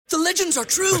The legends are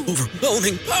true.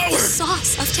 Overwhelming power!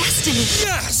 Sauce of destiny.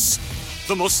 Yes!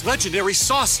 The most legendary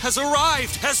sauce has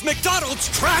arrived as McDonald's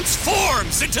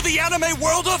transforms into the anime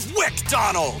world of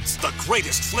WickDonald's. The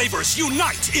greatest flavors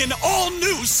unite in all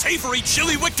new savory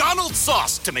chili McDonald's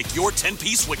sauce to make your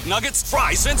 10-piece Wick Nuggets,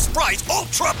 fries, and Sprite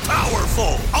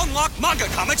ultra-powerful. Unlock manga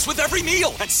comics with every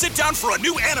meal and sit down for a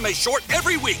new anime short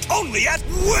every week only at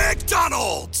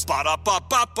WickDonald's.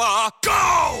 Ba-da-ba-ba-ba,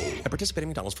 go! At participating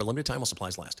McDonald's for a limited time while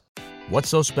supplies last. What's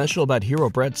so special about Hero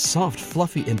Bread's soft,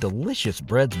 fluffy, and delicious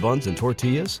breads, buns, and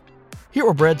tortillas?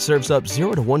 Hero Bread serves up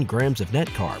 0 to 1 grams of net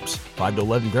carbs, 5 to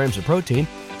 11 grams of protein,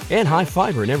 and high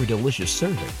fiber in every delicious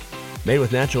serving. Made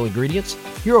with natural ingredients,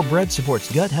 Hero Bread supports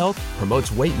gut health,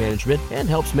 promotes weight management, and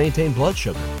helps maintain blood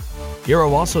sugar.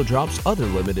 Hero also drops other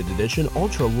limited edition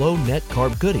ultra-low net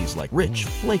carb goodies like rich,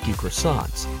 flaky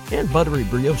croissants and buttery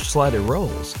brioche slider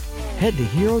rolls. Head to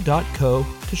hero.co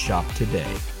to shop today.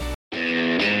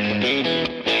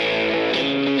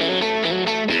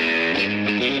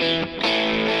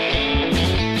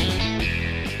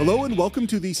 Hello and welcome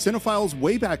to the Cinephiles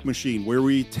Wayback Machine, where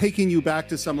we're taking you back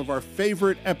to some of our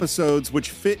favorite episodes which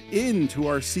fit into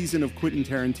our season of Quentin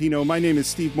Tarantino. My name is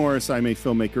Steve Morris. I'm a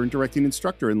filmmaker and directing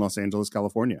instructor in Los Angeles,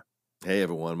 California. Hey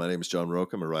everyone, my name is John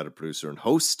Roque. I'm a writer, producer, and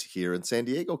host here in San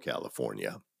Diego,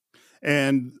 California.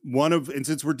 And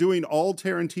since we're doing all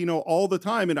Tarantino all the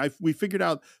time, and we figured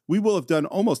out we will have done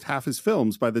almost half his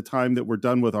films by the time that we're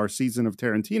done with our season of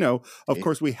Tarantino. Of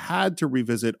course, we had to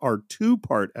revisit our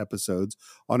 2-part episodes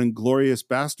on Inglourious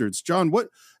Basterds. John, what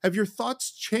have your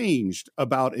thoughts changed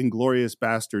about Inglourious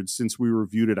Basterds since we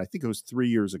reviewed it? I think it was 3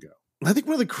 years ago. I think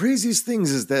one of the craziest things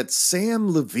is that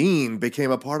Sam Levine became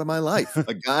a part of my life.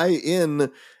 A guy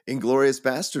in Inglourious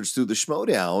Basterds through the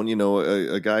Schmodown, you know,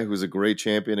 a guy who's a great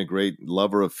champion, a great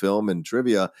lover of film and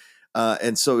trivia.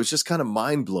 And so it's just kind of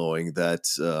mind-blowing that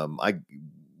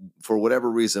for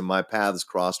whatever reason, my paths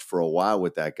crossed for a while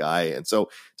with that guy. And so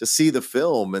to see the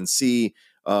film and see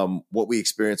what we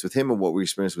experienced with him and what we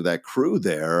experienced with that crew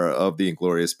there of the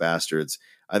Inglourious Basterds,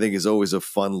 I think is always a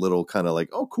fun little kind of like,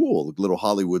 oh, cool, little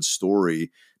Hollywood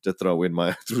story to throw in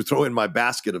my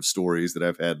basket of stories that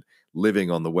I've had living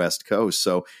on the West Coast.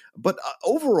 So, but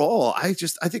overall, I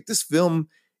think this film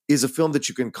is a film that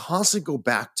you can constantly go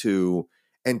back to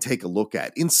and take a look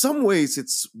at. In some ways,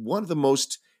 it's one of the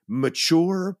most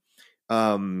mature,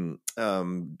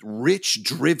 rich,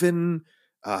 driven,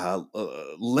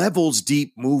 levels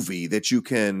deep movie that you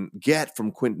can get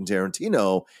from Quentin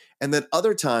Tarantino, and that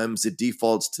other times it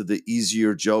defaults to the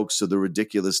easier jokes or the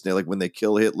ridiculousness, like when they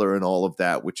kill Hitler and all of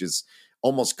that, which is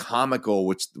almost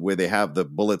comical, where they have the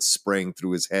bullets spraying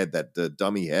through his head, that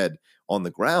dummy head on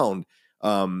the ground,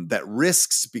 that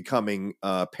risks becoming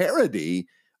parody.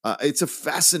 It's a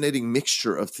fascinating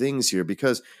mixture of things here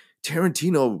because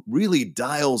Tarantino really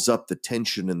dials up the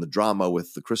tension and the drama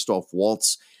with the Christoph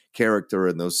Waltz character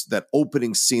and that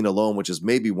opening scene alone, which is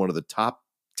maybe one of the top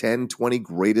 10, 20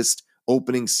 greatest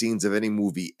opening scenes of any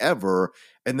movie ever.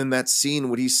 And then that scene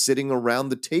when he's sitting around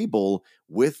the table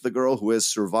with the girl who has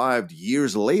survived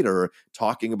years later,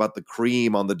 talking about the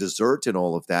cream on the dessert and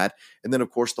all of that. And then, of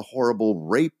course, the horrible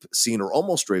rape scene or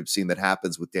almost rape scene that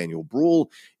happens with Daniel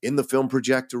Bruhl in the film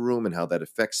projector room and how that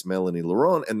affects Melanie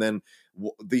Laurent. And then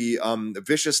the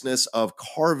viciousness of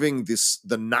carving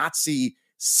the Nazi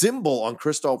symbol on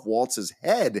Christoph Waltz's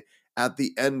head at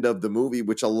the end of the movie,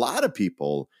 which a lot of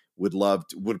people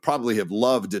would probably have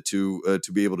loved to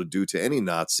be able to do to any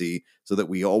Nazi, so that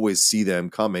we always see them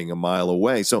coming a mile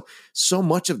away. So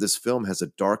much of this film has a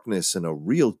darkness and a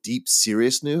real deep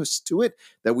seriousness to it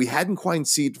that we hadn't quite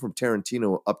seen from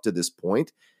Tarantino up to this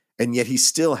point, and yet he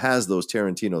still has those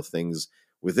Tarantino things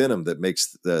within him that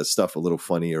makes the stuff a little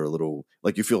funny or a little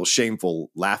like you feel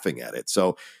shameful laughing at it.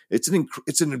 So it's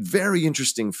a very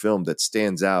interesting film that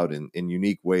stands out in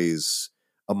unique ways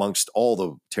amongst all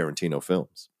the Tarantino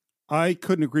films. I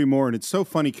couldn't agree more. And it's so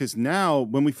funny because now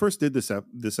when we first did this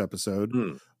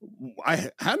episode,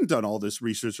 I hadn't done all this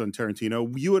research on Tarantino.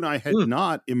 You and I had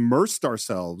not immersed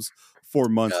ourselves for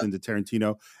months into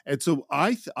Tarantino. And so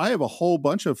I have a whole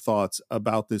bunch of thoughts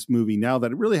about this movie now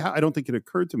that I don't think it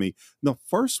occurred to me. The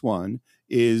first one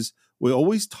is we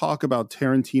always talk about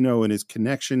Tarantino and his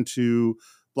connection to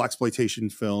blaxploitation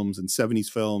films and 70s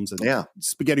films and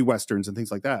spaghetti westerns and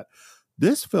things like that.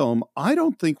 This film, I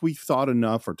don't think we've thought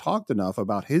enough or talked enough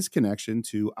about his connection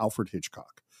to Alfred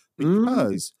Hitchcock,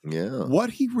 because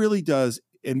what he really does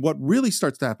and what really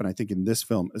starts to happen, I think, in this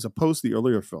film, as opposed to the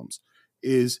earlier films,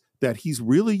 is that he's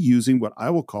really using what I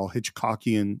will call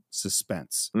Hitchcockian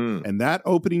suspense. And that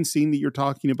opening scene that you're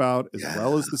talking about, as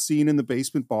well as the scene in the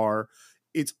basement bar,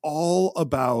 it's all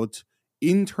about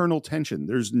internal tension.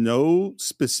 There's no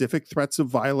specific threats of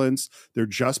violence. They're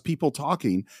just people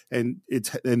talking, and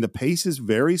the pace is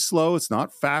very slow. It's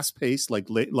not fast paced like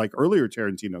earlier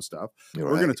Tarantino stuff. You're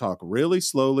We're right. going to talk really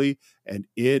slowly, and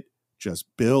it just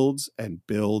builds and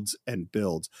builds and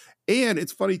builds. And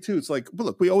it's funny too. It's like, well,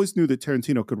 look, we always knew that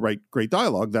Tarantino could write great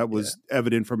dialogue. That was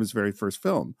evident from his very first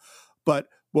film. But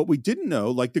what we didn't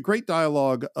know, like the great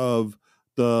dialogue of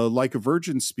the Like a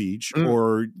Virgin speech,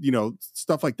 or, you know,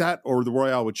 stuff like that, or the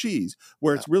Royale with Cheese,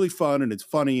 where it's really fun and it's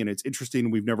funny and it's interesting,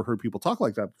 and we've never heard people talk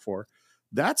like that before.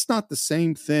 That's not the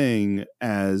same thing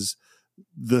as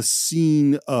the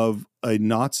scene of a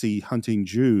Nazi hunting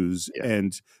Jews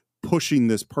and pushing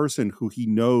this person who he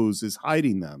knows is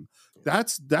hiding them.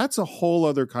 That's a whole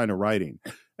other kind of writing.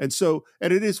 And so,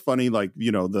 and it is funny, like,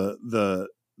 you know, the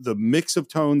mix of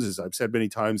tones, as I've said many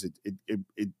times,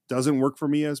 it doesn't work for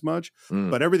me as much,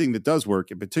 but everything that does work,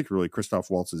 and particularly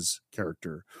Christoph Waltz's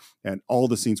character and all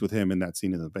the scenes with him in that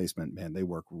scene in the basement, man, they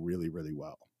work really, really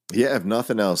well. Yeah, if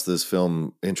nothing else, this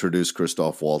film introduced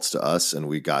Christoph Waltz to us, and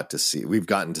we've gotten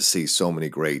to see so many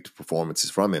great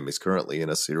performances from him. He's currently in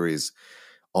a series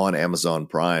on Amazon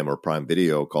Prime or Prime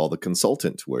Video called The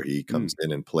Consultant, where he comes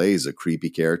in and plays a creepy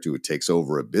character who takes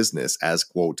over a business as,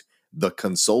 quote, the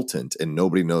consultant, and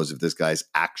nobody knows if this guy's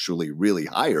actually really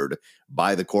hired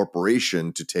by the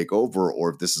corporation to take over or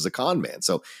if this is a con man.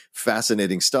 So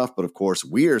fascinating stuff. But of course,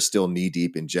 we're still knee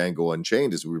deep in Django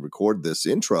Unchained as we record this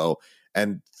intro,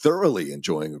 and thoroughly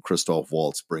enjoying what Christoph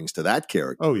Waltz brings to that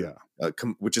character. Oh yeah,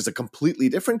 which is a completely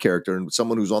different character and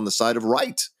someone who's on the side of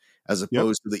right, as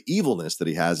opposed to the evilness that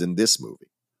he has in this movie.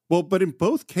 Well, but in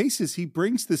both cases, he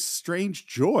brings this strange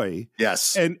joy.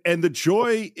 Yes. And the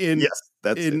joy in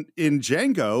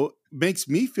Django makes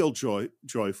me feel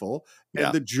joyful.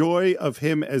 And the joy of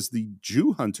him as the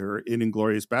Jew hunter in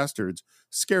Inglourious Basterds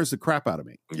scares the crap out of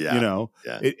me. Yeah. You know?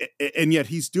 Yeah. And yet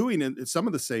he's doing some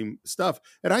of the same stuff.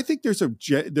 And I think there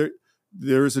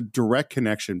is a direct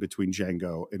connection between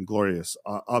Django and Glorious,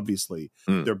 obviously.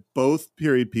 They're both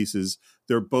period pieces.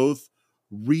 They're both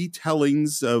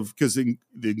retellings of, because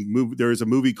there is a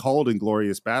movie called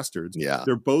Inglourious Basterds. Yeah.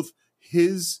 They're both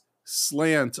his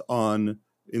slant on,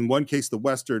 in one case, the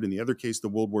Western, in the other case, the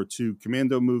World War II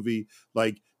commando movie.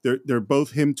 Like they're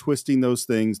both him twisting those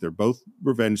things. They're both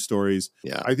revenge stories.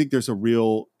 Yeah. I think there's a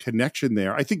real connection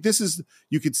there. I think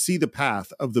you could see the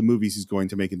path of the movies he's going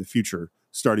to make in the future,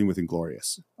 starting with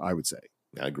Inglourious, I would say.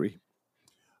 I agree.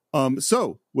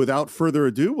 So without further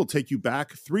ado, we'll take you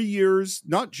back 3 years,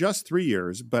 not just 3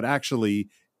 years, but actually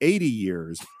 80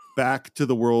 years back to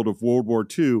the world of World War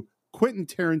II, Quentin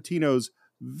Tarantino's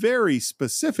very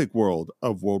specific world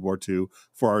of World War II,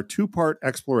 for our two-part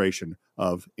exploration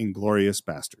of Inglourious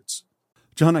Basterds.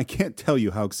 John, I can't tell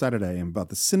you how excited I am about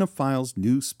the Cinephile's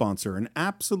new sponsor, an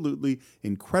absolutely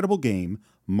incredible game,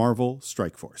 Marvel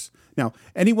Strike Force. Now,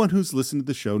 anyone who's listened to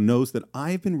the show knows that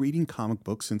I've been reading comic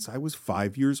books since I was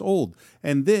 5 years old,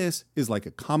 and this is like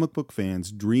a comic book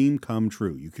fan's dream come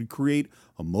true. You could create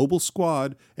a mobile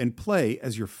squad and play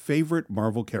as your favorite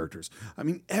Marvel characters. I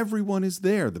mean, everyone is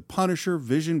there. The Punisher,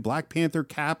 Vision, Black Panther,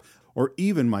 Cap, or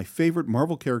even my favorite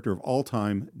Marvel character of all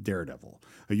time, Daredevil.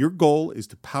 Your goal is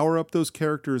to power up those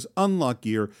characters, unlock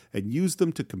gear, and use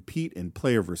them to compete in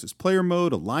player versus player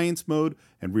mode, alliance mode,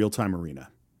 and real-time arena.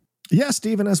 Yes,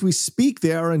 Stephen, as we speak,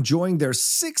 they are enjoying their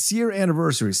 6-year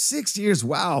anniversary. 6 years,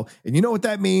 wow. And you know what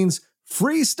that means?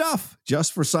 Free stuff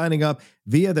just for signing up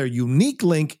via their unique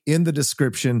link in the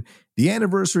description. The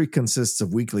anniversary consists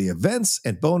of weekly events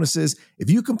and bonuses. If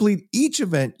you complete each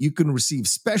event, you can receive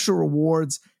special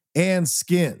rewards and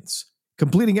skins.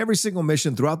 Completing every single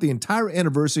mission throughout the entire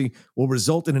anniversary will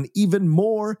result in an even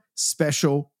more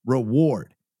special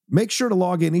reward. Make sure to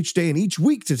log in each day and each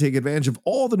week to take advantage of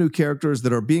all the new characters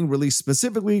that are being released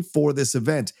specifically for this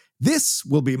event. This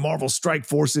will be Marvel Strike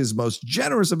Force's most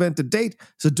generous event to date,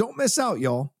 so don't miss out,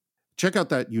 y'all. Check out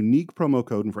that unique promo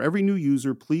code, and for every new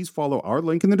user, please follow our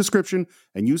link in the description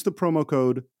and use the promo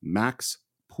code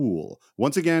MAXPOOL.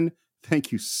 Once again,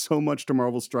 thank you so much to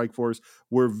Marvel Strike Force.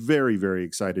 We're very, very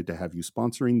excited to have you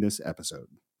sponsoring this episode.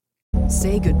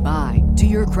 Say goodbye to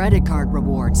your credit card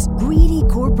rewards. Greedy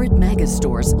corporate mega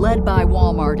stores, led by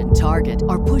Walmart and Target,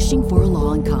 are pushing for a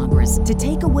law in Congress to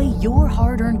take away your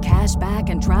hard-earned cash back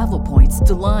and travel points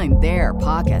to line their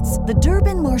pockets. The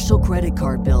Durbin-Marshall credit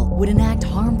card bill would enact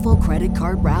harmful credit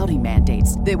card routing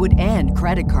mandates that would end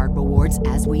credit card rewards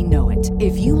as we know it.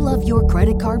 If you love your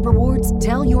credit card rewards,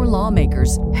 tell your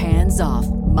lawmakers, hands off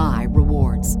my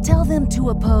rewards. Tell them to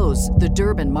oppose the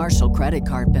Durbin-Marshall credit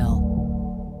card bill.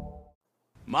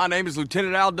 My name is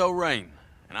Lieutenant Aldo Rain,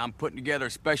 and I'm putting together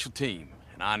a special team,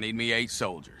 and I need me 8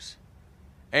 soldiers.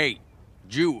 8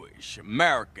 Jewish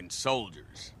American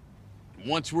soldiers.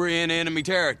 Once we're in enemy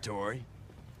territory,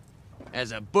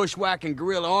 as a bushwhacking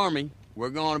guerrilla army, we're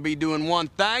going to be doing one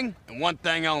thing and one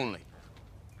thing only: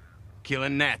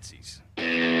 killing Nazis.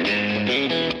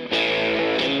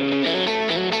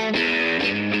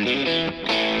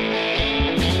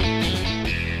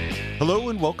 Hello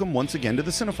and welcome once again to the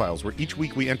Cinephiles, where each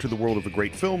week we enter the world of a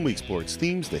great film. We explore its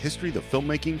themes, the history, the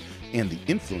filmmaking, and the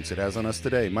influence it has on us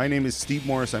today. My name is Steve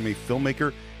Morris. I'm a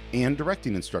filmmaker and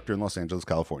directing instructor in Los Angeles,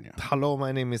 California. Hello,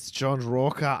 my name is John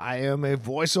Roca. I am a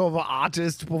voiceover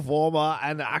artist, performer,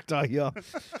 and actor here.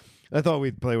 I thought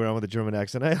we'd play around with a German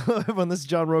accent. This is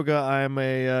John Roca. I'm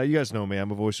a, you guys know me,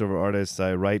 I'm a voiceover artist.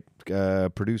 I write,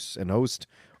 produce, and host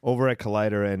over at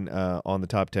Collider and on the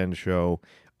Top 10 show.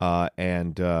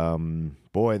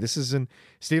 Boy, this is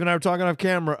Steve and I were talking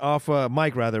off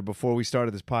mic before we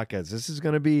started this podcast. This is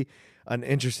going to be an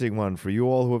interesting one for you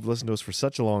all who have listened to us for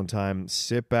such a long time.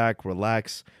 Sit back,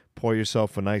 relax, pour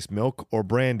yourself a nice milk or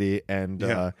brandy, and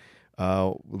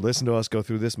listen to us go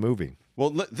through this movie. Well,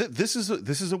 this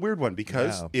is a weird one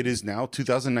because it is now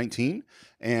 2019,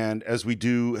 and as we've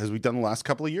done the last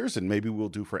couple of years, and maybe we'll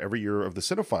do for every year of the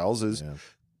Cinephiles, is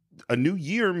a new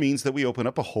year means that we open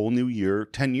up a whole new year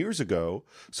 10 years ago.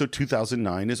 So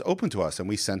 2009 is open to us, and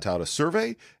we sent out a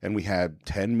survey, and we had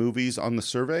 10 movies on the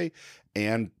survey.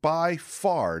 And by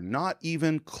far, not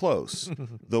even close,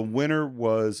 the winner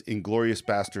was Inglourious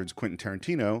Basterds, Quentin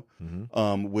Tarantino,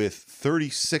 with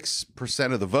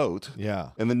 36% of the vote.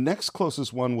 Yeah. And the next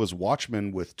closest one was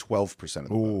Watchmen with 12% of the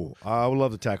vote. I would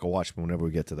love to tackle Watchmen whenever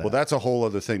we get to that. Well, that's a whole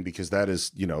other thing because that is,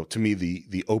 to me,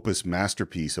 the opus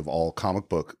masterpiece of all comic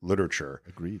book literature.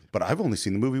 Agreed. But I've only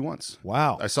seen the movie once.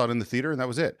 Wow. I saw it in the theater, and that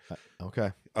was it.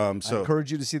 Okay. So I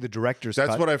encourage you to see the director's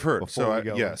that's cut what I've heard. So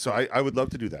I would love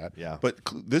to do that. Yeah. But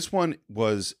this one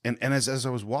was, and as I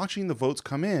was watching the votes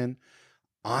come in,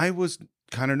 I was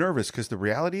kind of nervous because the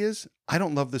reality is I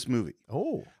don't love this movie.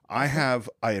 Oh. I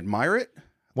admire it.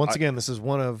 Once again, this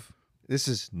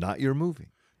is not your movie.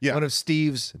 Yeah. One of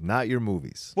Steve's not your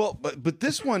movies. Well, but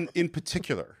this one in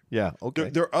particular. Yeah. Okay.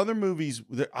 There are other movies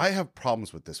that I have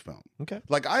problems with this film. Okay.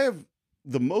 Like I have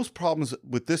the most problems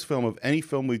with this film of any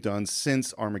film we've done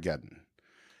since Armageddon.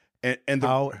 And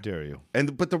how dare you?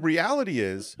 But the reality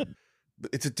is,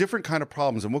 it's a different kind of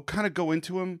problems, and we'll kind of go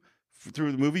into them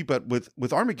through the movie. But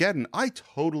with Armageddon, I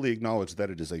totally acknowledge that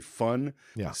it is a fun,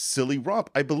 silly romp.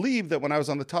 I believe that when I was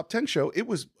on the Top 10 show, it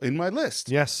was in my list.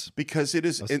 Yes, because it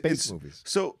is space movies.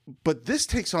 So, but this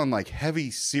takes on like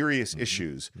heavy, serious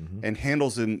issues and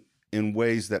handles in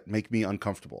ways that make me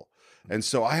uncomfortable. And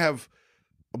so I have.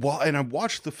 Well, and I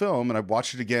watched the film and I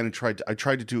watched it again and I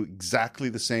tried to do exactly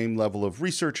the same level of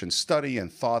research and study and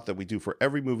thought that we do for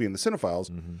every movie in the Cinephiles.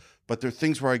 But there are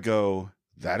things where I go,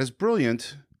 that is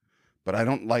brilliant, but I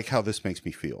don't like how this makes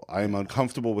me feel. I am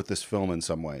uncomfortable with this film in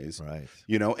some ways. Right.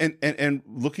 And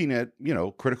looking at,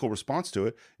 critical response to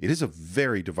it, it is a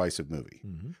very divisive movie.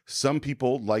 Some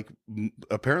people, like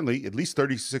apparently at least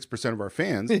 36% of our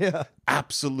fans,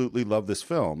 absolutely love this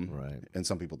film. Right. And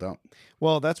some people don't.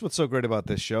 Well, that's what's so great about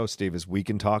this show, Steve, is we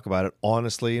can talk about it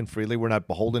honestly and freely. We're not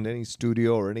beholden to any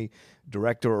studio or any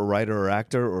director or writer or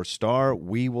actor or star.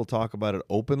 We will talk about it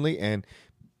openly, and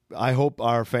I hope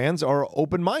our fans are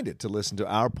open-minded to listen to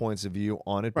our points of view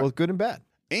on it, both good and bad.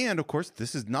 And, of course,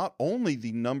 this is not only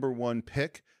the number one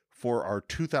pick for our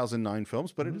 2009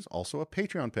 films, but it is also a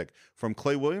Patreon pick from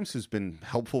Clay Williams, who's been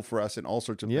helpful for us in all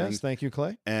sorts of things. Yes, thank you,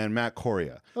 Clay. And Matt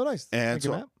Correa. Oh, nice. And thank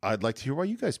you, Matt. I'd like to hear why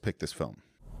you guys picked this film.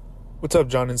 What's up,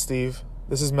 John and Steve?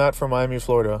 This is Matt from Miami,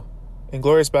 Florida.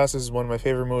 Inglourious Basterds is one of my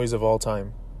favorite movies of all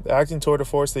time. The acting tour de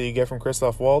force that you get from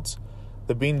Christoph Waltz,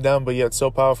 the beamed down but yet so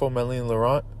powerful Melanie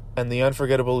Laurent, and the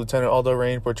unforgettable Lieutenant Aldo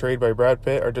Raine portrayed by Brad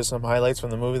Pitt are just some highlights from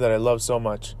the movie that I love so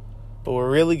much. But what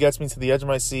really gets me to the edge of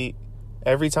my seat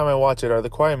every time I watch it are the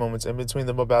quiet moments in between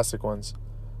the bombastic ones.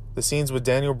 The scenes with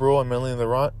Daniel Bruhl and Melanie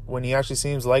Laurent when he actually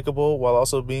seems likable while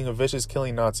also being a vicious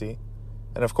killing Nazi.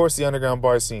 And of course the underground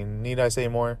bar scene, need I say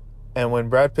more? And when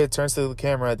Brad Pitt turns to the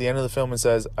camera at the end of the film and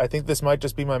says, "I think this might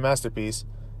just be my masterpiece,"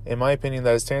 in my opinion,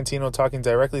 that is Tarantino talking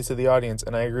directly to the audience,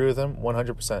 and I agree with him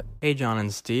 100%. Hey, John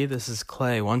and Steve, this is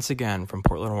Clay once again from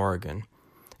Portland, Oregon.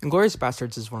 Inglourious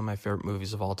Basterds is one of my favorite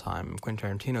movies of all time.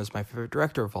 Quentin Tarantino is my favorite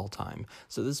director of all time,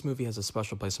 so this movie has a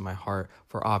special place in my heart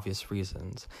for obvious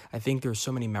reasons. I think there are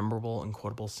so many memorable and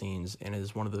quotable scenes, and it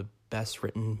is one of the best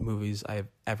written movies I have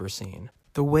ever seen.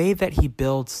 The way that he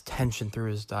builds tension through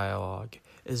his dialogue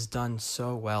is done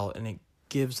so well, and it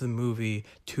gives the movie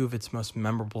two of its most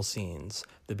memorable scenes.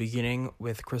 The beginning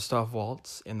with Christoph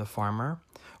Waltz in The Farmer,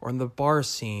 or in the bar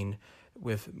scene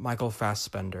with Michael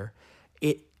Fassbender.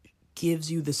 It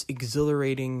gives you this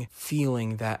exhilarating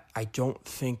feeling that I don't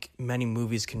think many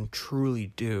movies can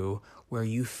truly do, where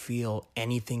you feel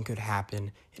anything could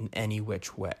happen in any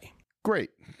which way.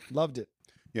 Great. Loved it.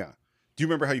 Yeah. Do you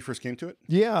remember how you first came to it?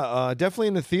 Yeah, definitely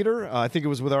in the theater. I think it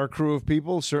was with our crew of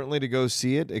people, certainly to go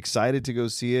see it. Excited to go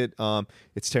see it.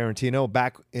 It's Tarantino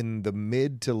back in the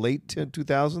mid to late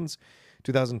 2000s,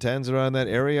 2010s, around that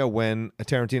area when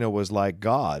Tarantino was like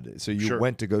God. So you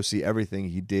went to go see everything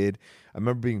he did. I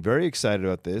remember being very excited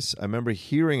about this. I remember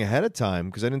hearing ahead of time,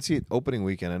 because I didn't see it opening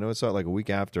weekend. I know I saw it like a week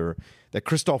after, that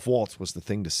Christoph Waltz was the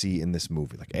thing to see in this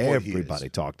movie. Like everybody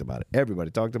talked about it. Everybody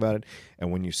talked about it.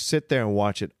 And when you sit there and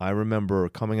watch it, I remember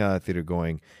coming out of the theater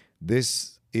going,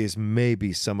 this is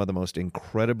maybe some of the most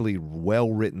incredibly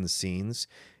well-written scenes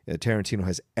that Tarantino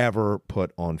has ever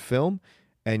put on film.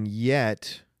 And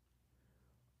yet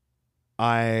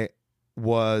I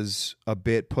was a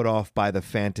bit put off by the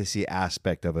fantasy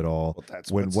aspect of it all. Well,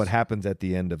 that's what happens at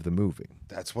the end of the movie.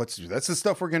 That's the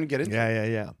stuff we're going to get into.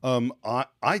 Yeah.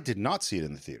 I did not see it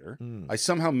in the theater. I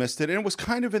somehow missed it, and it was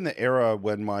kind of in the era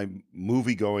when my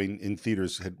movie going in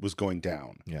theaters was going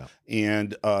down. Yeah.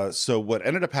 And so what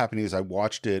ended up happening is I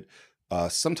watched it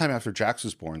sometime after Jax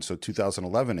was born, so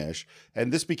 2011-ish,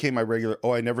 and this became my regular,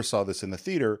 I never saw this in the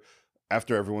theater.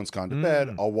 After everyone's gone to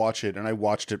bed, I'll watch it. And I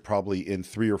watched it probably in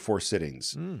 3 or 4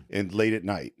 sittings and late at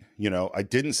night. You know, I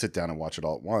didn't sit down and watch it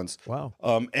all at once. Wow.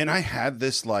 And I had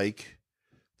this, like,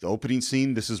 the opening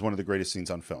scene, this is one of the greatest scenes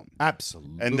on film.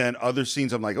 Absolutely. And then other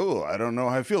scenes, I'm like, oh, I don't know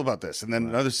how I feel about this. And then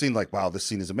another scene, like, wow, this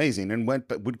scene is amazing. And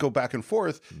would go back and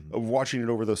forth of watching it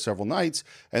over those several nights,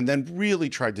 and then really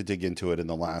tried to dig into it in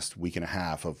the last week and a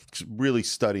half of really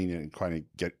studying and trying to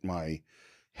get my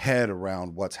head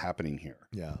around what's happening here.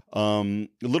 Yeah. A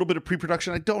little bit of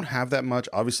pre-production. I don't have that much.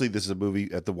 Obviously, this is a movie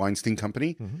at the Weinstein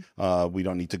Company. We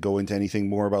don't need to go into anything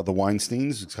more about the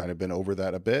Weinsteins. It's kind of been over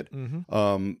that a bit.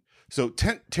 So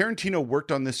Tarantino worked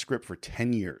on this script for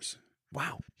 10 years.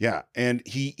 Wow. Yeah. And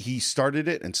he started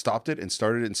it and stopped it and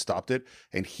started it and stopped it.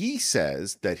 And he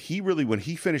says that he really, when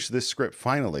he finished this script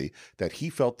finally, that he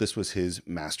felt this was his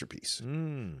masterpiece.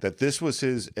 That this was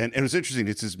his, and it was interesting,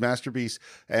 it's his masterpiece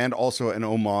and also an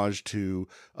homage to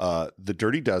The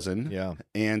Dirty Dozen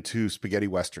and to spaghetti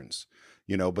westerns.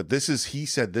 You know, but he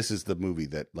said this is the movie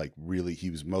that, like, really he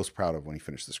was most proud of when he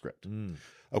finished the script.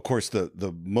 Of course,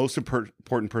 the most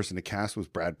important person to cast was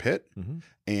Brad Pitt,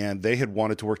 and they had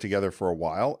wanted to work together for a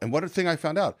while. And one thing I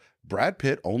found out, Brad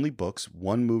Pitt only books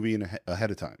one movie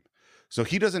ahead of time. So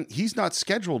he's not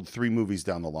scheduled 3 movies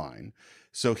down the line.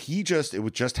 So it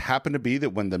would just happen to be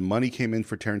that when the money came in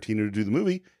for Tarantino to do the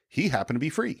movie, he happened to be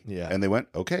free. Yeah. And they went,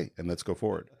 okay, and let's go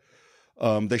forward.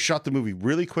 They shot the movie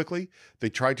really quickly. They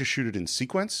tried to shoot it in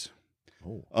sequence.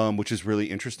 Which is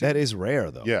really interesting. That is rare,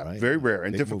 though. Yeah, right? very rare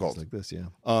and Big difficult. movies like this, yeah.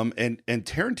 And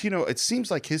Tarantino, it seems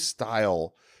like his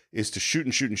style is to shoot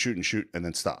and shoot and shoot and shoot and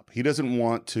then stop. He doesn't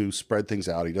want to spread things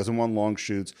out. He doesn't want long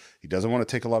shoots. He doesn't want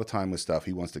to take a lot of time with stuff.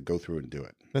 He wants to go through it and do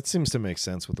it. That seems to make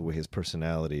sense with the way his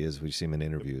personality is. We see him in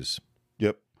interviews.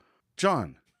 Yep.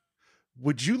 John,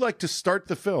 would you like to start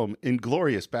the film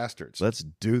Inglourious Basterds? Let's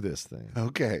do this thing.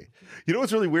 Okay. You know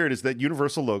what's really weird is that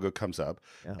Universal logo comes up,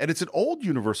 and it's an old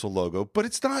Universal logo, but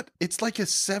it's not. It's like a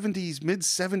 70s,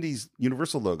 mid-70s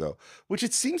Universal logo, which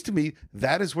it seems to me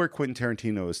that is where Quentin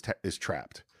Tarantino is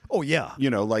trapped. Oh, yeah. You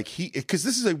know, like because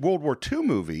this is a World War II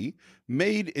movie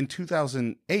made in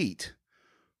 2008.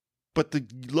 But the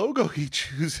logo he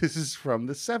chooses is from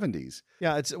the 70s.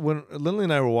 Yeah, it's when Lily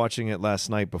and I were watching it last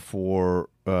night before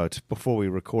we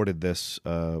recorded this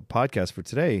podcast for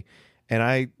today, and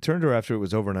I turned to her after it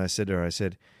was over and I said to her,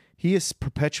 he is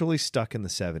perpetually stuck in the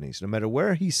 70s. No matter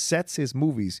where he sets his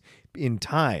movies in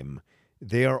time,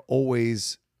 they are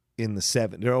always in the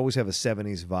 70s. They always have a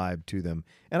 70s vibe to them.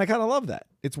 And I kind of love that.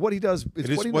 It's what he does. It's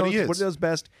what he does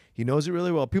best. He knows it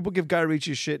really well. People give Guy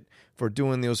Ritchie shit for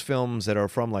doing those films that are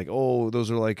from like, those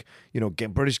are like,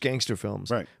 British gangster films.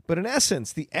 Right. But in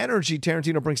essence, the energy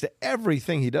Tarantino brings to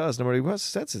everything he does, no matter what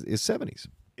sets, is 70s.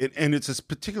 And it's this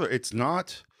particular, it's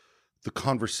not the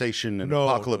Conversation and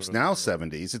Apocalypse Now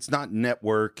 70s. It's not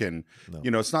Network and,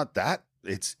 it's not that.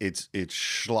 It's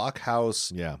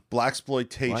Schlockhaus,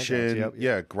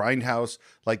 blaxploitation, Grindhouse,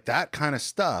 like that kind of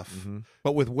stuff,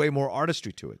 but with way more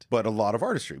artistry to it. But a lot of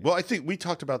artistry. Well, I think we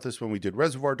talked about this when we did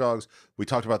Reservoir Dogs. We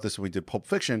talked about this when we did Pulp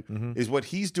Fiction. Is what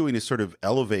he's doing is sort of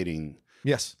elevating,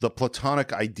 the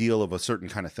platonic ideal of a certain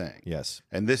kind of thing. Yes,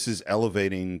 and this is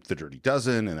elevating The Dirty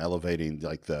Dozen and elevating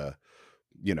like the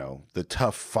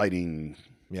tough fighting,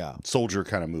 soldier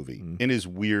kind of movie in his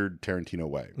weird Tarantino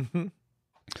way.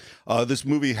 This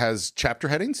movie has chapter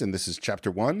headings, and this is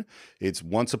chapter 1. It's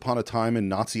Once Upon a Time in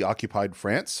Nazi-occupied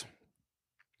France.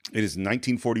 It is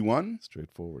 1941.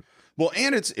 Straightforward. Well,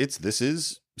 and this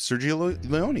is Sergio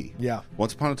Leone. Yeah.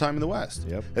 Once Upon a Time in the West.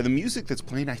 Yep. And the music that's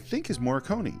playing, I think, is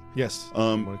Morricone. Yes.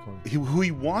 Morricone. Who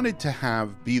he wanted to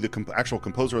have be the actual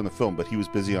composer on the film, but he was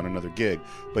busy on another gig.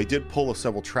 But he did pull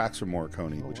several tracks from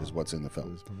Morricone, which is what's in the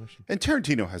film. And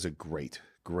Tarantino has a great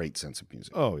sense of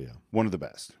music. Oh, yeah. One of the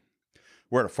best.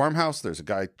 We're at a farmhouse. There's a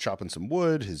guy chopping some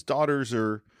wood. His daughters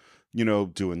are,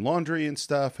 doing laundry and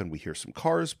stuff. And we hear some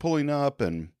cars pulling up,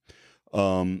 and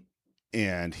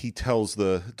he tells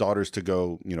the daughters to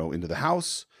go, into the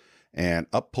house, and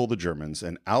up pull the Germans.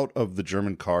 And out of the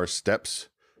German car steps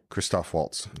Christoph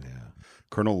Waltz. Yeah.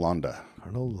 Colonel Landa.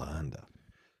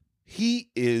 He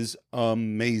is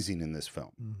amazing in this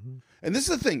film. Mm-hmm. And this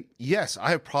is the thing. Yes,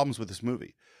 I have problems with this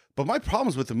movie. But my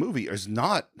problems with the movie is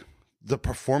not the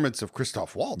performance of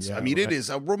Christoph Waltz. Yeah, it is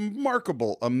a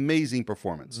remarkable, amazing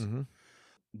performance. Mm-hmm.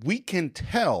 We can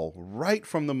tell right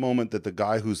from the moment that the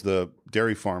guy who's the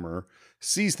dairy farmer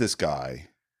sees this guy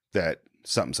that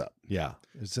something's up. Yeah.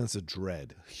 A sense of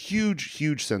dread.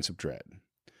 Huge sense of dread.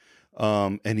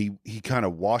 And he kind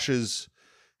of washes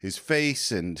his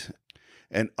face and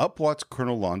up walks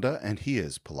Colonel Landa, and he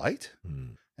is polite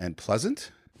and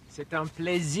pleasant. C'est un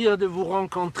plaisir de vous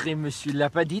rencontrer, Monsieur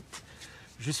Lapadite.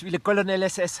 Je suis le colonel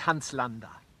SS Hans Landa.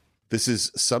 This is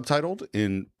subtitled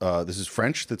in, this is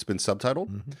French that's been subtitled.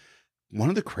 Mm-hmm. One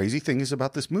of the crazy things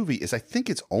about this movie is I think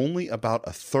it's only about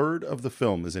a third of the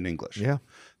film is in English. Yeah.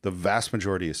 The vast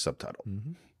majority is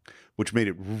subtitled, which made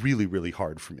it really, really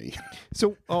hard for me.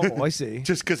 So, I see.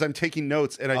 Just because I'm taking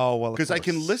notes and because I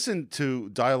can listen to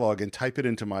dialogue and type it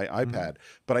into my iPad,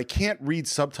 but I can't read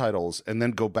subtitles and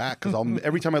then go back because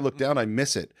every time I look down, I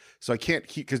miss it. So I can't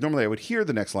keep, because normally I would hear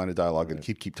the next line of dialogue and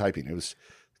keep typing. It was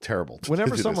terrible.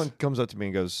 Whenever someone comes up to me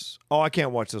and goes, I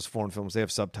can't watch those foreign films, they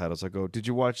have subtitles. I go, did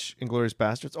you watch Inglourious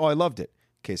Basterds? Oh, I loved it.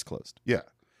 Case closed. Yeah.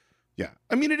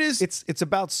 I mean, it is. It's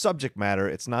about subject matter.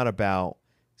 It's not about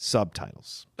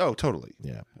subtitles. Oh, totally.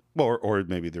 Yeah. Well, or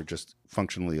maybe they're just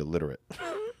functionally illiterate.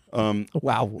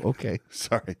 Wow. Okay.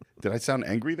 Sorry. Did I sound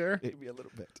angry there? Maybe a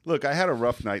little bit. Look, I had a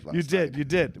rough night last night. You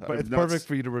did. But it's perfect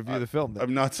for you to review the film.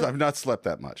 I've not slept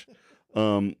that much.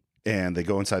 And they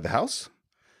go inside the house.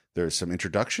 There's some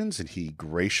introductions, and he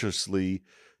graciously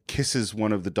kisses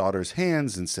one of the daughter's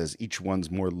hands and says, each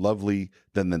one's more lovely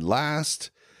than the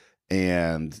last.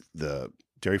 And the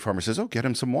dairy farmer says, get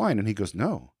him some wine. And he goes,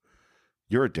 no,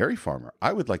 you're a dairy farmer.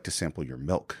 I would like to sample your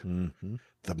milk. Mm-hmm.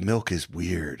 The milk is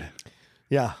weird.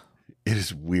 Yeah. It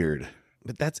is weird.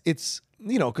 But it's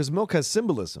because milk has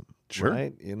symbolism, sure.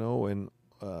 Right? And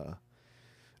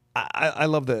I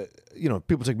love the,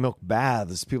 people take milk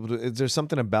baths. There's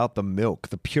something about the milk,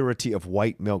 the purity of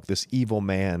white milk, this evil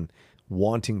man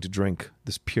wanting to drink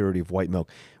this purity of white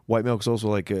milk. White milk is also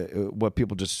like what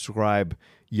people describe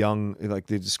they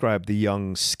describe the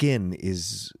young skin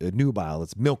is nubile.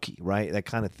 It's milky, right? That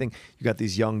kind of thing. You got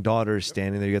these young daughters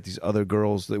standing there. You got these other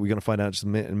girls that we're going to find out in just a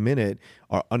minute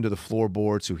are under the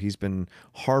floorboards who he's been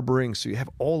harboring. So you have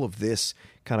all of this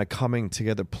kind of coming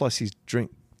together. Plus he's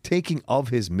taking of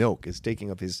his milk, is taking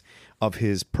of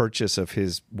his purchase of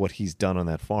what he's done on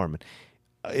that farm. And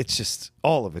it's just,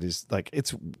 all of it is like,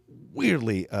 it's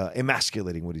weirdly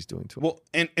emasculating what he's doing to him. Well,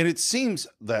 and it seems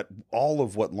that all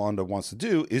of what Landa wants to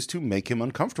do is to make him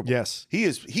uncomfortable. Yes.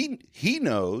 He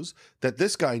knows that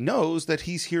this guy knows that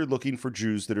he's here looking for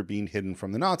Jews that are being hidden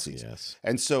from the Nazis. Yes.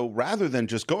 And so rather than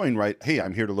just going hey,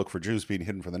 I'm here to look for Jews being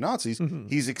hidden from the Nazis,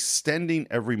 he's extending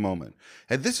every moment.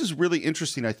 And this is really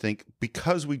interesting, I think,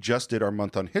 because we just did our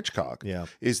month on Hitchcock. Yeah.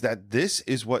 Is that this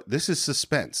is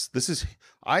suspense.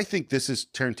 I think this is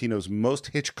Tarantino's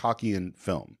most Hitchcockian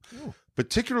film. Ooh.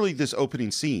 Particularly this opening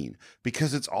scene,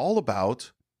 because it's all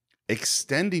about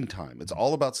extending time. It's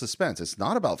all about suspense. It's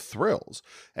not about thrills.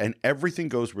 And everything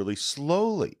goes really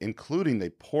slowly, including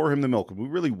they pour him the milk. And we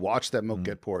really watch that milk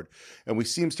get poured. And we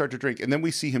see him start to drink. And then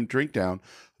we see him drink down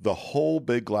the whole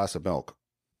big glass of milk,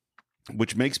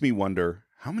 which makes me wonder,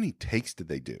 how many takes did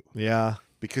they do? Yeah.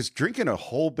 Because drinking a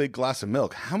whole big glass of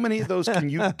milk, how many of those can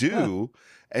you do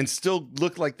and still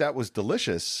look like that was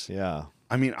delicious? Yeah.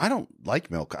 I mean, I don't like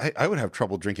milk. I would have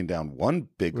trouble drinking down one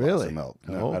big glass of milk.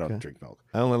 No, I don't drink milk.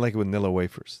 I only like it with Nilla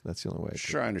wafers. That's the only way.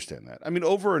 Sure, I understand that. I mean,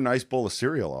 over a nice bowl of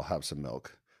cereal, I'll have some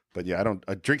milk. But yeah,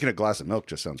 drinking a glass of milk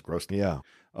just sounds gross to me. Yeah.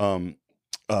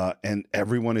 And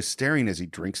everyone is staring as he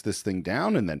drinks this thing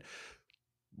down, and then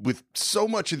with so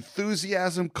much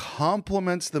enthusiasm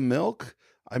compliments the milk.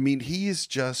 I mean, he is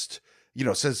just,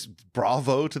 says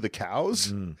bravo to the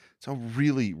cows. It's a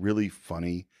really, really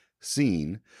funny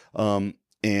scene.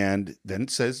 And then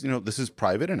says, this is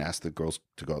private, and asks the girls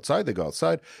to go outside. They go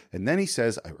outside. And then he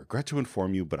says, I regret to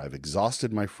inform you, but I've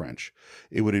exhausted my French.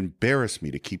 It would embarrass me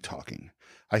to keep talking.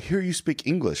 I hear you speak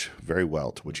English very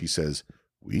well, to which he says,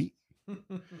 oui.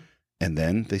 And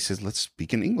then they says, let's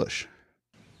speak in English.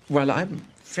 Well, I'm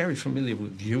very familiar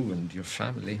with you and your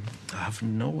family. I have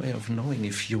no way of knowing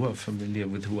if you are familiar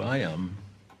with who I am.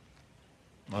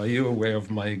 Are you aware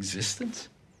of my existence?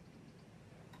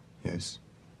 Yes.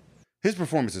 His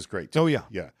performance is great, too. Oh, yeah.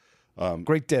 Yeah.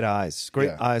 Great dead eyes. Great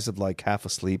eyes of like half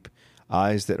asleep.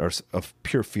 Eyes that are of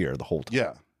pure fear the whole time.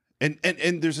 Yeah.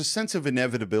 And there's a sense of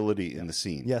inevitability in the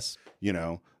scene. Yes.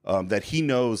 That he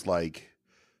knows, like,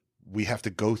 we have to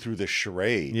go through this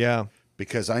charade. Yeah.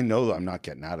 Because I know I'm not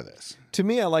getting out of this. To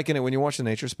me, I liken it when you watch the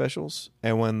nature specials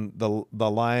and when the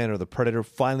lion or the predator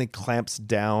finally clamps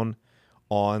down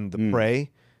on the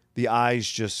prey, the eyes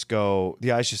just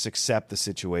accept the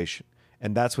situation.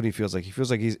 And that's what he feels like. He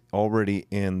feels like he's already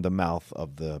in the mouth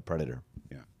of the predator.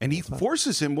 Yeah. And he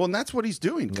forces him. Well, and that's what he's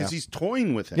doing because he's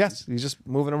toying with him. Yes. He's just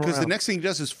moving him around. Because the next thing he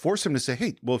does is force him to say,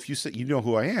 hey, well, if you say you know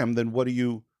who I am, then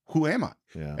who am I?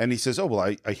 Yeah. And he says, oh,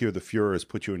 well, I hear the Fuhrer has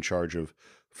put you in charge of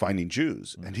finding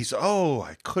Jews. And he says, oh,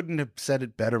 I couldn't have said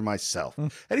it better myself.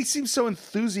 And he seems so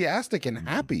enthusiastic and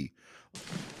happy.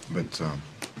 But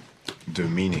the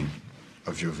meaning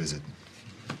of your visit,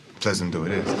 pleasant though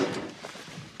it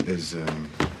is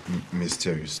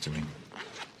mysterious to me.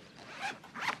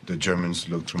 The Germans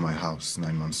looked through my house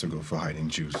 9 months ago for hiding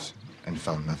Jews and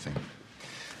found nothing.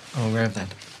 I'm aware of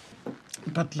that.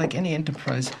 But like any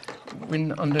enterprise,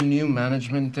 when under new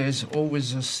management, there's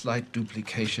always a slight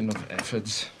duplication of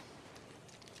efforts.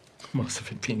 Most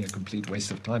of it being a complete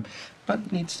waste of time,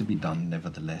 but needs to be done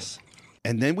nevertheless.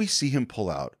 And then we see him pull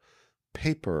out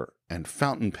paper and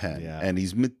fountain pen, and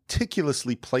he's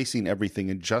meticulously placing everything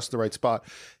in just the right spot.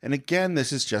 And again,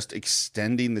 this is just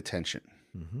extending the tension.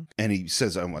 Mm-hmm. And he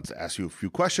says, I want to ask you a few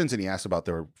questions. And he asks about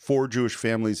there are 4 Jewish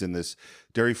families in this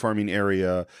dairy farming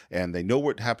area, and they know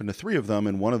what happened to 3 of them,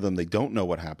 and one of them, they don't know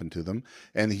what happened to them.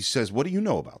 And he says, what do you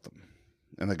know about them?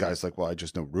 And the guy's like, well, I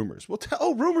just know rumors. Well,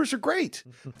 rumors are great.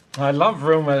 I love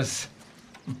rumors.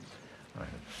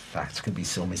 Facts can be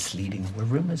so misleading. Were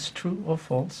rumors true or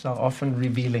false are often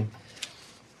revealing.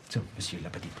 So, Monsieur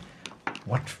Lappetit,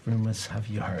 what rumors have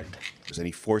you heard? And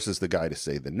he forces the guy to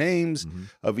say the names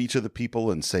of each of the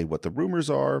people and say what the rumors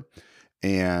are.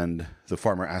 And the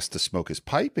farmer asks to smoke his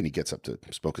pipe, and he gets up to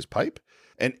smoke his pipe.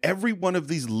 And every one of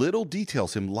these little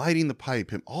details, him lighting the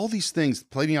pipe, him all these things,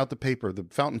 plating out the paper, the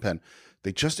fountain pen,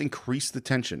 they just increase the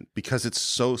tension because it's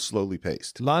so slowly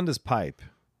paced. Landa's pipe.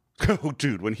 Oh,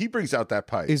 dude, when he brings out that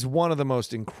pipe. Is one of the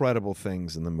most incredible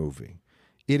things in the movie.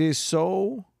 It is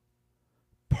so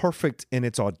perfect in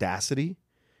its audacity,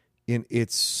 in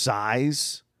its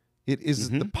size. It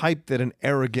is the pipe that an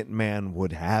arrogant man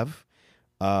would have,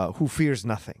 who fears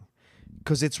nothing.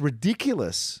 Because it's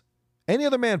ridiculous. Any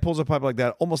other man pulls a pipe like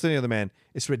that, almost any other man,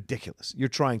 it's ridiculous. You're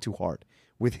trying too hard.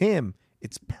 With him,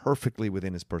 it's perfectly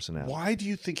within his personality. Why do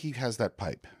you think he has that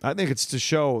pipe? I think it's to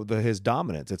show his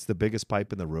dominance. It's the biggest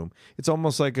pipe in the room. It's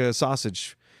almost like a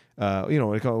sausage, what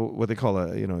they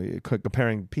call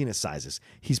comparing penis sizes.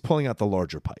 He's pulling out the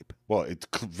larger pipe. Well, it's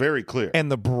very clear.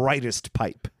 And the brightest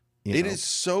pipe. It is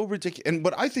so ridiculous. And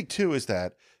what I think, too, is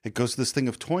that it goes to this thing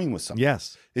of toying with something.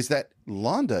 Yes. Is that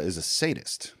Landa is a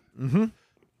sadist. Mm-hmm.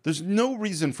 There's no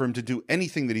reason for him to do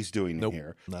anything that he's doing in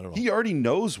here. Not at all. He already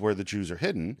knows where the Jews are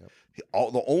hidden. Yep.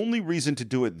 The only reason to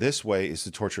do it this way is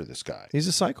to torture this guy. He's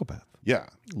a psychopath. Yeah.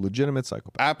 Legitimate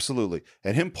psychopath. Absolutely.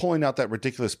 And him pulling out that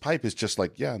ridiculous pipe is just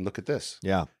like, yeah, and look at this.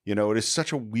 Yeah. It is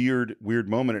such a weird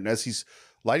moment. And as he's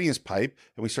lighting his pipe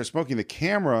and we start smoking, the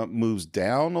camera moves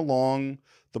down along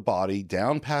the body,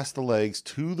 down past the legs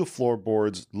to the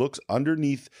floorboards, looks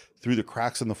underneath through the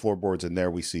cracks in the floorboards, and there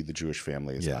we see the Jewish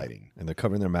family is hiding. And they're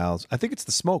covering their mouths. I think it's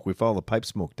the smoke. We follow the pipe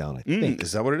smoke down, I think.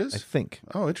 Is that what it is? I think.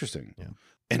 Oh, interesting. Yeah.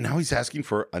 And now he's asking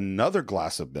for another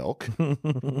glass of milk.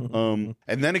 And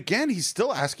then again, he's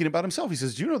still asking about himself. He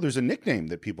says, there's a nickname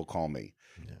that people call me.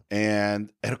 Yeah.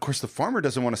 And of course, the farmer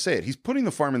doesn't want to say it. He's putting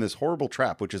the farm in this horrible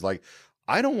trap, which is like,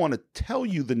 I don't want to tell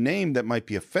you the name that might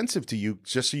be offensive to you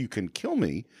just so you can kill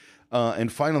me. And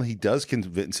finally, he does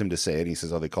convince him to say it. And he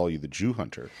says, they call you the Jew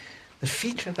hunter. The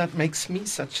feature that makes me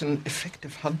such an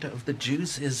effective hunter of the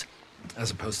Jews is,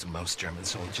 as opposed to most German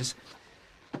soldiers,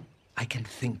 I can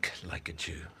think like a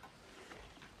Jew,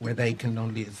 where they can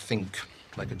only think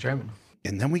like a German.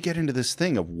 And then we get into this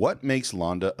thing of what makes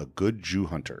Landa a good Jew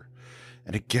hunter.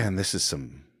 And again, this is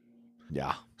some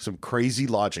crazy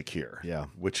logic here. Yeah.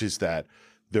 Which is that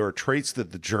there are traits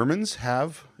that the Germans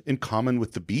have in common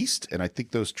with the beast, and I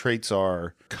think those traits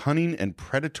are cunning and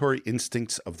predatory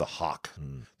instincts of the hawk.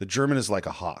 The German is like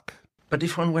a hawk. But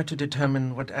if one were to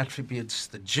determine what attributes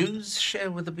the Jews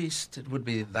share with the beast, it would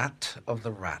be that of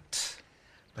the rat.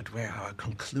 But where our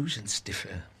conclusions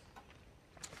differ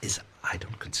is I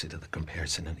don't consider the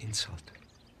comparison an insult.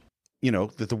 You know,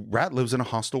 that the rat lives in a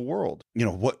hostile world. You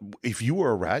know, what if you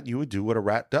were a rat, you would do what a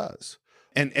rat does.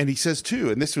 And he says too,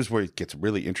 and this is where it gets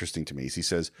really interesting to me, is he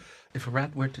says, if a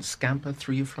rat were to scamper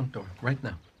through your front door right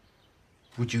now,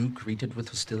 would you greet it with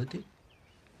hostility?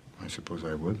 I suppose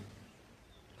I would.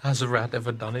 Has a rat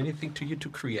ever done anything to you to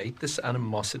create this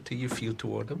animosity you feel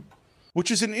toward him?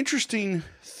 Which is an interesting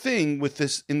thing with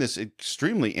this, in this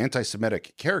extremely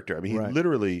anti-Semitic character. I mean, he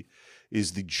literally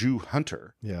is the Jew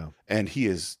hunter. Yeah. And he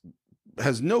has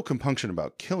no compunction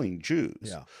about killing Jews.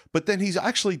 Yeah. But then he's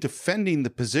actually defending the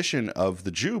position of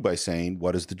the Jew by saying,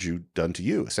 what has the Jew done to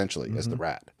you, essentially, as the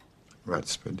rat?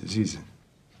 Rats spread disease.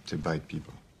 They bite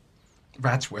people.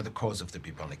 Rats were the cause of the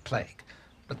bubonic plague,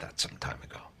 but that's some time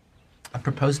ago. I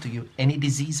propose to you, any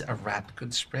disease a rat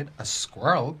could spread, a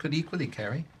squirrel could equally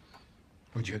carry.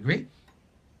 Would you agree?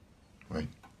 Right.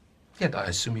 Yet I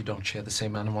assume you don't share the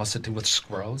same animosity with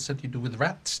squirrels that you do with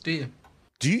rats, do you?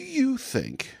 Do you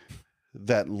think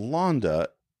that Londa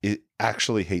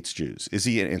actually hates Jews? Is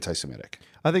he an anti-Semitic?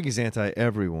 I think he's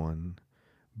anti-everyone,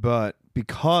 but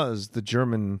because the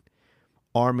German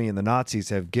army and the Nazis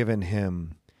have given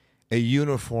him a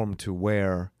uniform to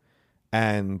wear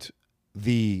and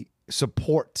the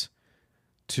support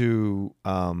to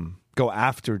go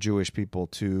after Jewish people,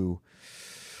 to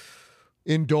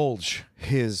indulge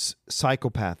his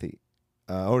psychopathy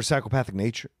or psychopathic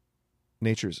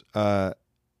natures.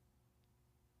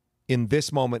 In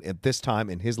this moment, at this time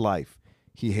in his life,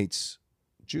 he hates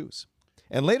Jews.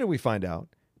 And later we find out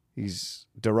he's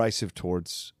derisive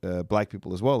towards black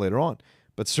people as well later on,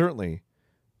 but certainly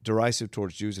derisive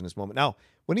towards Jews in this moment. Now,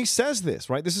 when he says this,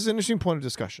 right, this is an interesting point of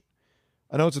discussion.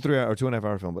 I know it's a 3 hour or 2.5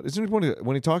 hour film, but it's an interesting point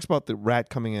when he talks about the rat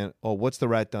coming in, oh, what's the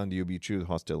rat done to you? You choose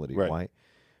hostility, right?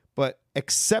 But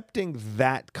accepting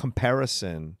that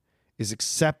comparison is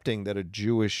accepting that a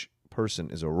Jewish person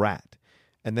is a rat.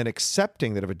 And then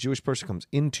accepting that if a Jewish person comes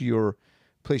into your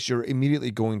place, you're immediately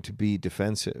going to be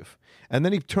defensive. And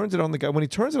then he turns it on the guy. When he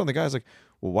turns it on the guy, he's like,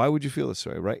 well, why would you feel this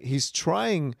way, right? He's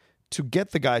trying to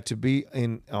get the guy to be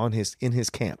in his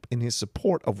camp, in his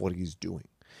support of what he's doing.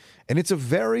 And it's a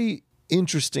very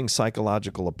interesting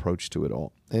psychological approach to it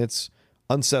all. And it's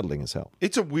unsettling as hell.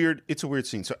 It's a weird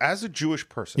scene. So as a Jewish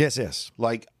person, yes,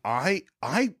 like I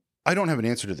don't have an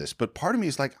answer to this, but part of me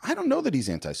is like, I don't know that he's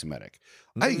anti-Semitic.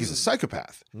 I think he's a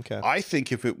psychopath. Okay. I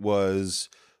think if it was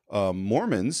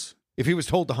Mormons, if he was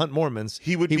told to hunt Mormons,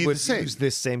 he would use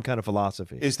this same kind of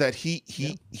philosophy. Is that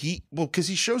because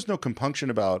he shows no compunction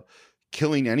about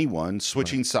killing anyone,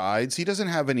 switching sides. He doesn't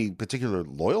have any particular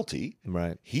loyalty.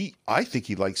 Right. I think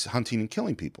he likes hunting and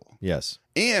killing people. Yes.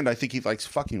 And I think he likes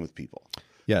fucking with people.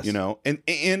 Yes. You know, and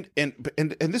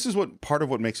this is what part of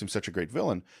what makes him such a great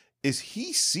villain is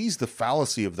he sees the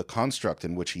fallacy of the construct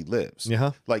in which he lives.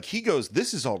 Yeah. Like he goes,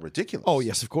 this is all ridiculous. Oh,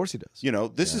 yes, of course he does. You know,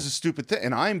 this is a stupid thing.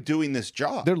 And I'm doing this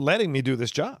job. They're letting me do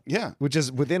this job. Yeah. Which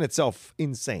is within itself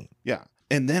insane. Yeah.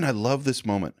 And then I love this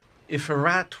moment. If a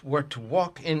rat were to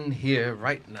walk in here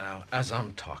right now as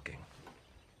I'm talking,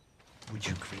 would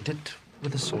you greet it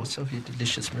with a source of your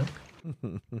delicious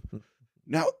milk?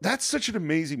 Now, that's such an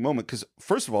amazing moment because,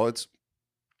 first of all, it's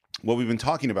what we've been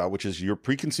talking about, which is your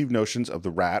preconceived notions of the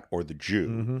rat or the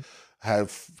Jew have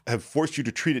forced you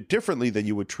to treat it differently than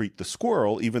you would treat the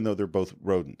squirrel, even though they're both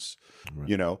rodents,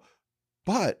 you know.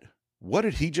 But what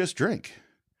did he just drink?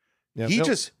 Yeah,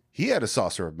 He had a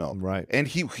saucer of milk. Right. And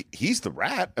he's the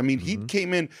rat. I mean, he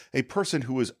came in a person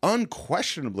who was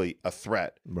unquestionably a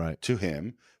threat to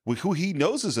him, who he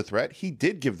knows is a threat. He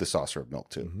did give the saucer of milk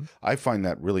to. I find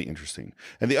that really interesting.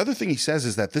 And the other thing he says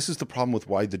is that this is the problem with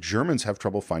why the Germans have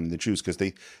trouble finding the Jews, because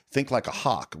they think like a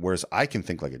hawk, whereas I can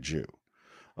think like a Jew.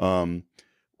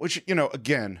 Which, you know,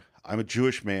 again, I'm a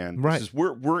Jewish man. Right.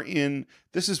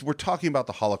 We're talking about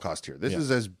the Holocaust here. This is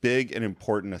as big and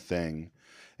important a thing.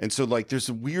 And so, like, there's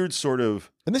a weird sort of...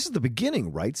 And this is the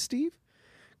beginning, right, Steve?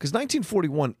 Because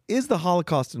 1941 is the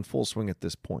Holocaust in full swing at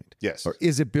this point. Yes. Or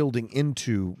is it building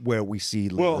into where we see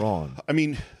later on? I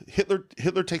mean, Hitler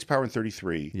takes power in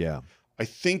 1933. Yeah. I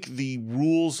think the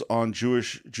rules on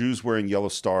Jews wearing yellow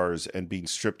stars and being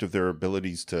stripped of their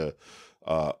abilities to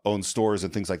own stores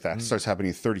and things like that starts happening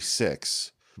in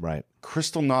 1936. Right.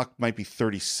 Kristallnacht might be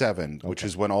 1937, which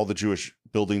is when all the Jewish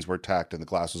buildings were attacked and the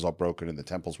glass was all broken and the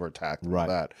temples were attacked and all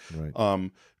that.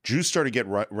 Right. Jews started to get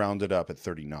rounded up at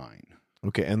 1939.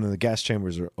 Okay, and then the gas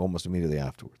chambers are almost immediately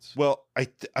afterwards. Well,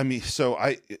 I mean, so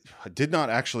I did not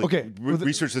actually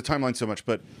research the timeline so much,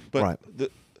 but right.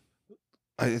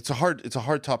 It's a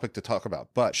hard topic to talk about.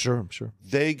 But sure,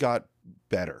 they got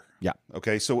better. Yeah.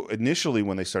 Okay. So initially,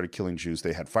 when they started killing Jews,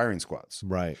 they had firing squads,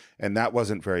 right, and that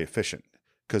wasn't very efficient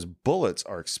because bullets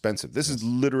are expensive. This is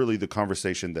literally the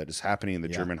conversation that is happening in the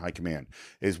German high command: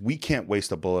 is we can't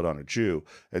waste a bullet on a Jew,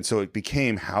 and so it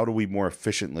became how do we more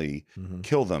efficiently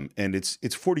kill them? And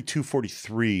it's 42,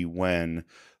 43 when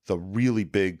the really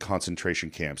big concentration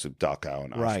camps of Dachau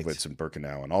and Auschwitz and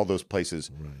Birkenau and all those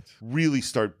places really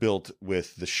start built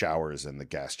with the showers and the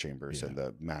gas chambers and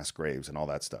the mass graves and all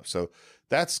that stuff. So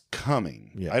that's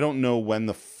coming. Yeah. I don't know when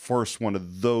the first one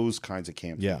of those kinds of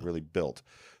camps was really built,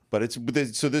 but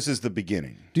so this is the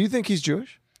beginning. Do you think he's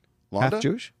Jewish? Landa? Half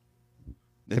Jewish?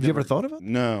 Have you ever thought of it?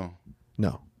 No.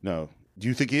 No. Do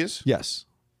you think he is? Yes.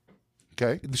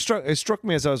 Okay. It struck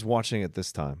me as I was watching it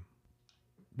this time.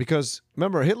 Because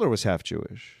remember, Hitler was half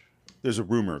Jewish. There's a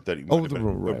rumor that he might have been.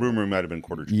 The rumor might have been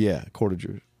quarter Jewish. Yeah, quarter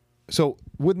Jewish. So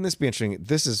wouldn't this be interesting?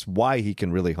 This is why he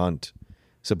can really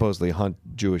supposedly hunt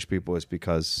Jewish people, is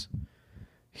because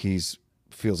he's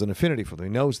feels an affinity for them.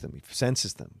 He knows them. He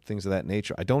senses them. Things of that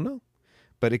nature. I don't know.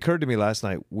 But it occurred to me last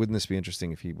night, wouldn't this be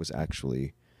interesting if he was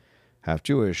actually half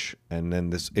Jewish? And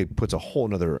then it puts a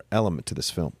whole other element to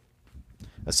this film.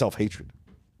 A self-hatred.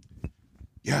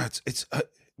 Yeah, it's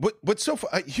what's so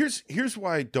here's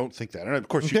why I don't think that, and of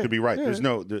course you could be right.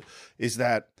 Is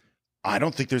that I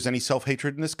don't think there's any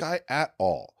self-hatred in this guy at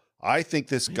all. I think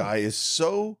this guy is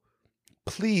so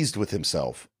pleased with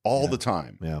himself all the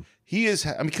time. Yeah, he is.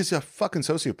 I mean, because he's a fucking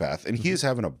sociopath, and he is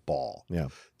having a ball. Yeah,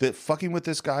 that fucking with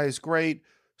this guy is great.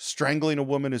 Strangling a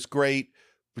woman is great.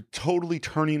 But totally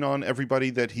turning on everybody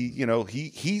that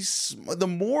he's the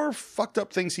more fucked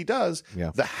up things he does,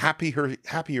 the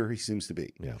happier he seems to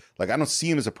be. Yeah. Like I don't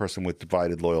see him as a person with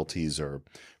divided loyalties or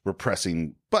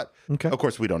repressing, but of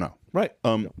course we don't know. Right.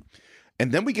 And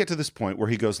then we get to this point where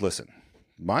he goes, listen,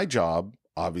 my job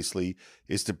obviously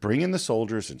is to bring in the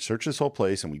soldiers and search this whole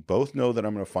place. And we both know that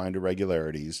I'm going to find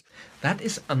irregularities. That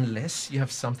is unless you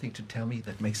have something to tell me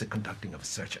that makes the conducting of a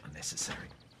search unnecessary.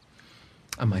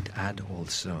 I might add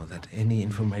also that any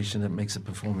information that makes the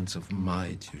performance of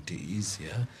my duty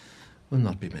easier will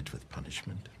not be met with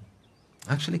punishment.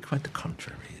 Actually, quite the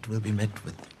contrary. It will be met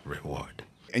with reward.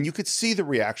 And you could see the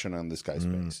reaction on this guy's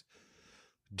face.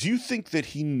 Do you think that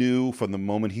he knew from the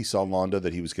moment he saw Landa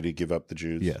that he was going to give up the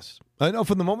Jews? Yes. I know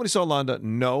from the moment he saw Landa,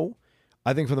 no.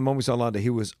 I think from the moment he saw Landa, he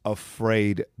was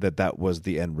afraid that was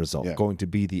the end result, going to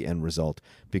be the end result,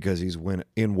 because he's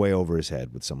in way over his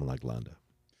head with someone like Landa.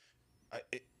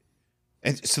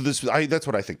 And so that's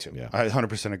what I think too. Yeah. I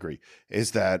 100% agree.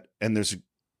 Is that, and there's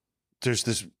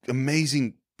this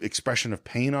amazing expression of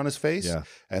pain on his face,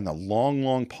 and the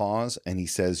long pause, and he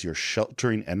says, "You're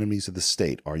sheltering enemies of the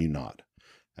state, are you not?"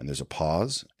 And there's a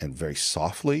pause, and very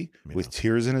softly, with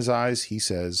tears in his eyes, he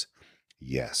says,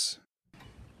 "Yes."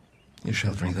 You're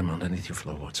sheltering them underneath your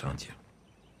floorboards, aren't you?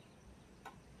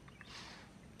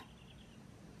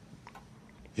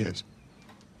 Yes.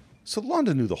 So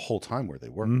Landa knew the whole time where they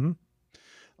were.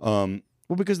 Well,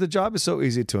 because the job is so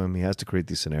easy to him, he has to create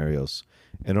these scenarios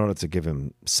in order to give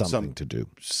him something to do.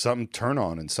 Some turn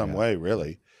on in some way,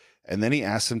 really. And then he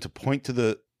asks them to point to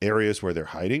the areas where they're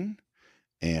hiding.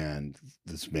 And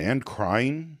this man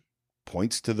crying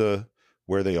points to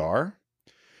where they are.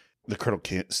 The colonel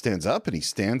stands up, and he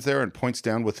stands there and points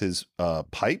down with his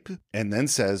pipe, and then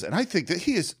says, and I think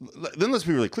that then let's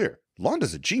be really clear.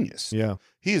 Landa's a genius. Yeah.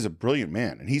 He is a brilliant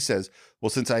man. And he says, well,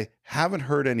 since I haven't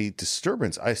heard any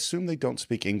disturbance, I assume they don't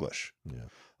speak English.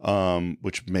 Yeah.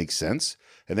 Which makes sense.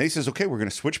 And then he says, okay, we're going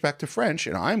to switch back to French,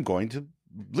 and I'm going to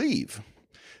leave.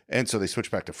 And so they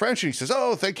switch back to French, and he says,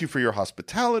 oh, thank you for your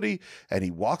hospitality. And he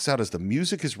walks out as the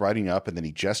music is riding up, and then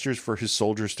he gestures for his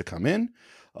soldiers to come in.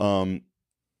 And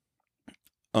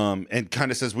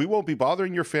kind of says, we won't be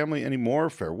bothering your family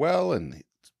anymore. Farewell. And the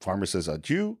farmer says,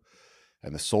 adieu.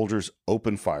 And the soldiers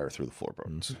open fire through the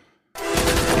floorboards.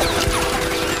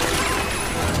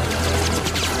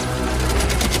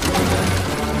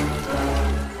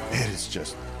 It is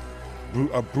just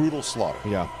a brutal slaughter.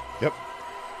 Yeah. Yep.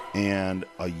 And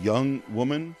a young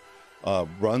woman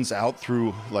runs out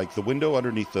through like the window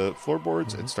underneath the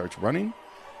floorboards and starts running.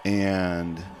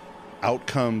 And out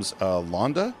comes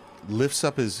Landa, lifts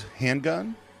up his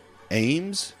handgun,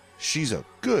 aims. She's a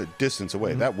good distance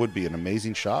away. That would be an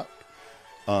amazing shot.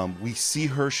 We see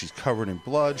her. She's covered in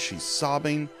blood. She's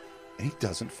sobbing, and he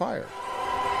doesn't fire.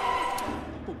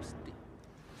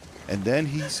 And then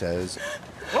he says,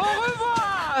 Au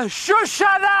revoir,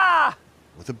 Shoshana!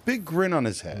 with a big grin on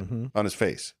his head, on his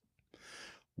face.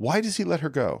 Why does he let her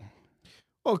go?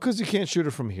 Oh, because you can't shoot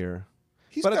her from here.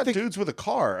 He's got dudes with a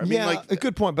car. I mean, like a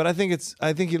good point. But I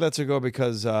think he lets her go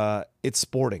because it's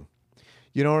sporting.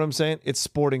 You know what I'm saying? It's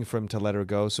sporting for him to let her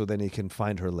go, so then he can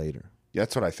find her later. Yeah,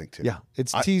 that's what I think too. Yeah,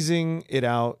 it's teasing it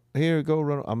out. Here, go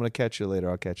run. I'm gonna catch you later.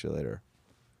 I'll catch you later.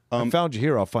 I found you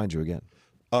here. I'll find you again.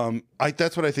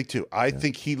 That's what I think too. I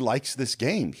think he likes this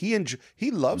game.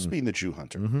 He loves being the Jew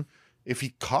hunter. Mm-hmm. If he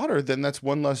caught her, then that's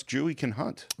one less Jew he can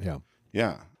hunt. Yeah.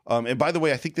 Yeah. And by the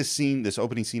way, I think this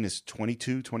opening scene is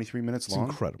 22, 23 minutes long.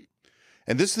 It's incredible.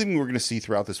 And this thing we're going to see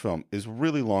throughout this film is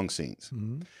really long scenes.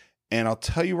 Mm-hmm. And I'll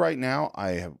tell you right now,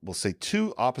 will say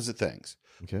two opposite things.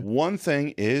 Okay. One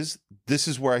thing is, this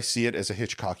is where I see it as a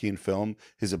Hitchcockian film,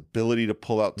 his ability to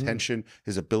pull out tension,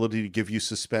 his ability to give you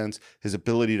suspense, his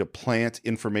ability to plant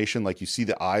information, like you see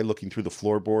the eye looking through the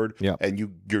floorboard, and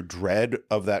your dread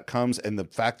of that comes, and the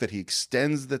fact that he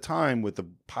extends the time with the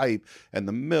pipe and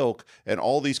the milk and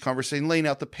all these conversations, laying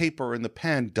out the paper and the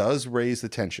pen does raise the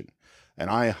tension.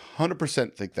 And I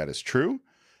 100% think that is true.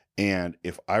 And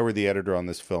if I were the editor on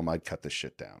this film, I'd cut this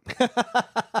shit down.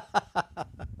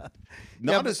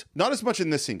 Not as much in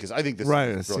this scene, because I think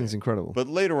this scene's incredible. But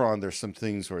later on, there's some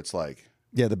things where it's like,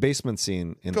 the basement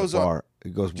scene in the bar.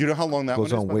 It goes. Do you know how long that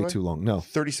goes one is? on way too long. No,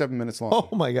 37 minutes long.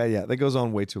 Oh my god, yeah, that goes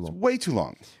on way too long. It's way too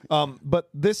long. But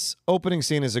this opening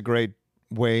scene is a great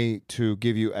way to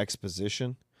give you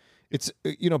exposition. It's,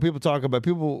 people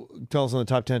tell us on the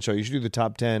Top 10 show, you should do the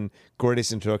top 10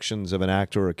 greatest introductions of an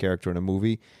actor or a character in a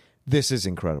movie. This is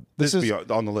incredible. This is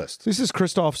on the list. This is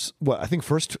Christoph's,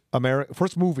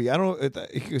 first movie. I don't know,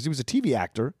 because he was a TV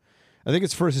actor. I think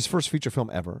it's his first feature film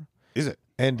ever. Is it?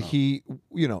 And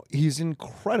he's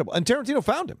incredible. And Tarantino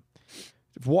found him.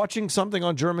 Watching something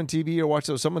on German TV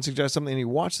or someone suggest something, and he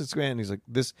watched this guy, and he's like,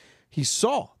 he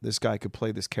saw this guy could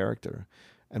play this character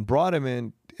and brought him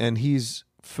in, and he's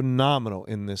phenomenal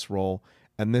in this role.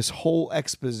 And this whole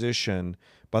exposition,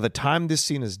 by the time this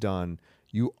scene is done,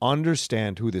 you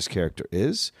understand who this character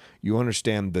is. You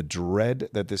understand the dread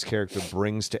that this character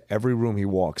brings to every room he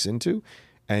walks into.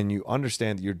 And you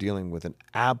understand that you're dealing with an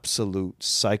absolute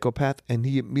psychopath. And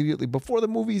he immediately, before the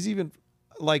movie's even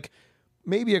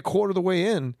maybe a quarter of the way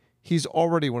in, he's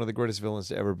already one of the greatest villains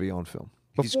to ever be on film.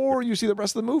 Before you see the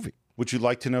rest of the movie. Would you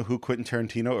like to know who Quentin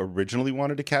Tarantino originally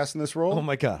wanted to cast in this role? Oh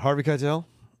my God, Harvey Keitel?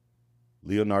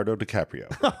 Leonardo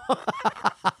DiCaprio.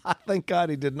 Thank God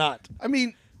he did not. I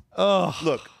mean,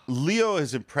 look, Leo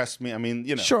has impressed me. I mean,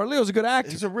 Sure, Leo's a good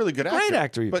actor. He's a really good actor. Great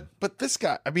actor. Even. But this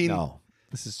guy, I mean. No,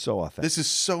 this is so authentic. This is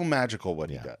so magical what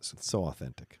he does. It's so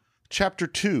authentic. Chapter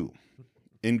 2,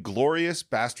 Inglourious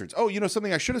Basterds. Oh,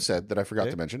 something I should have said that I forgot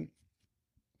to mention.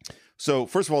 So,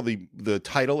 first of all, the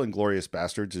title Inglourious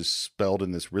Basterds is spelled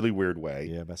in this really weird way.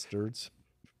 Yeah, Bastards.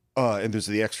 And there's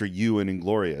the extra U in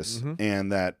Inglourious,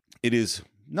 and that it is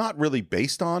not really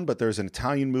based on, but there's an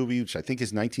Italian movie, which I think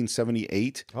is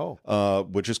 1978,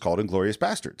 which is called Inglourious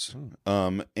Basterds.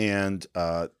 And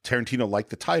Tarantino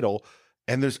liked the title.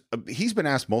 And he's been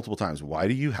asked multiple times, why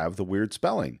do you have the weird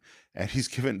spelling? And he's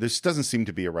given, this doesn't seem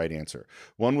to be a right answer.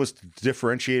 One was to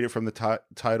differentiate it from the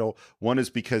title. One is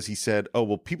because he said,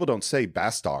 people don't say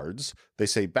bastards, they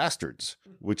say bastards,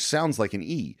 which sounds like an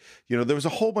E. There was a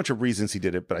whole bunch of reasons he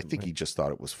did it, but I think he just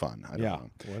thought it was fun. I don't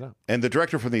know. Why not? And the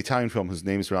director from the Italian film, whose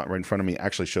name is right in front of me,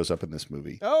 actually shows up in this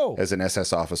movie as an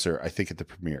SS officer, I think at the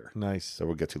premiere. Nice. So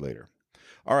we'll get to later.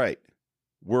 All right.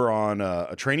 We're on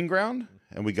a training ground,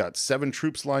 and we got 7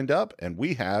 troops lined up, and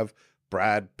we have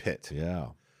Brad Pitt. Yeah.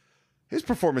 His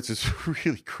performance is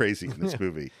really crazy in this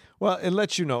movie. Well, it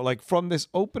lets you know, from this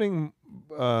opening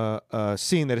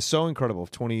scene that is so incredible,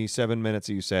 27 minutes,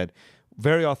 you said,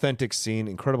 very authentic scene,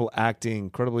 incredible acting,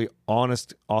 incredibly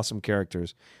honest, awesome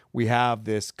characters. We have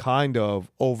this kind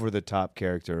of over-the-top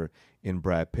character in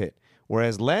Brad Pitt.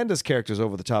 Whereas Landa's character is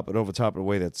over the top, but over the top in a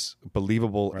way that's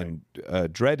believable and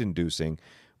dread-inducing.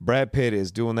 Brad Pitt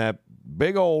is doing that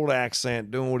big old accent,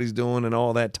 doing what he's doing and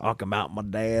all that, talking about my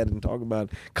dad and talking about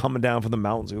coming down from the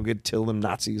mountains and go get till them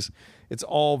Nazis. It's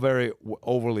all very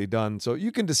overly done. So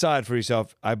you can decide for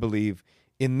yourself, I believe,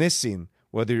 in this scene,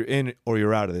 whether you're in or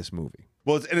you're out of this movie.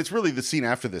 Well, and it's really the scene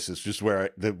after this is just where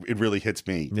it really hits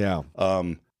me. Yeah.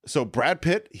 So Brad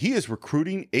Pitt, he is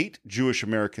recruiting 8 Jewish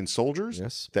American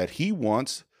soldiers that he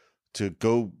wants to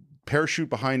go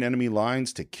parachute behind enemy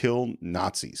lines to kill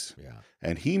Nazis. Yeah.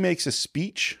 And he makes a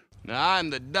speech. Now, I'm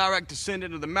the direct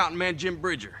descendant of the mountain man Jim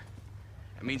Bridger.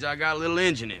 That means I got a little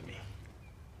engine in me.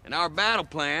 And our battle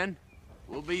plan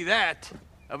will be that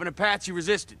of an Apache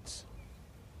resistance.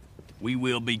 We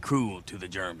will be cruel to the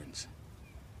Germans.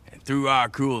 And through our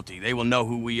cruelty, they will know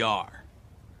who we are.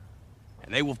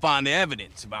 And they will find the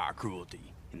evidence of our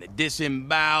cruelty and the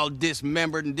disemboweled,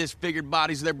 dismembered, and disfigured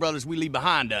bodies of their brothers we leave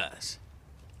behind us.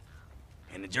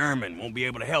 And the German won't be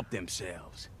able to help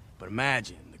themselves. But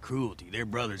imagine the cruelty their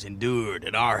brothers endured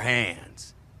at our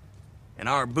hands, and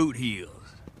our boot heels,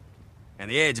 and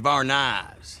the edge of our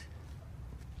knives.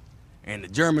 And the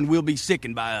German will be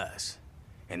sickened by us,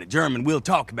 and the German will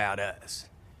talk about us,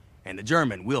 and the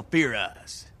German will fear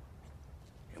us.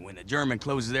 And when the German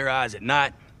closes their eyes at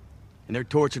night, and they're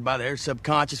tortured by their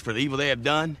subconscious for the evil they have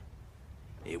done,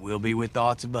 it will be with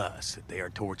thoughts of us that they are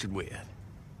tortured with.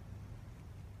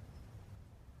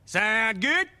 Sound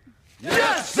good?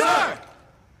 Yes, sir!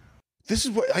 This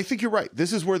is what I think you're right.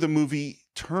 This is where the movie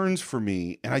turns for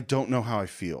me, and I don't know how I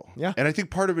feel. Yeah. And I think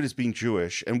part of it is being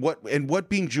Jewish and what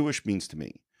being Jewish means to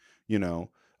me,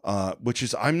 which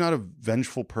is I'm not a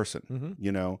vengeful person,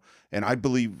 and I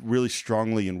believe really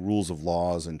strongly in rules of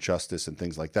laws and justice and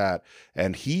things like that.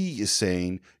 And he is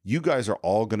saying, you guys are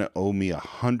all going to owe me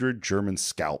 100 German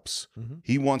scalps.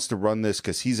 He wants to run this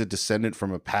because he's a descendant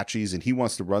from Apaches, and he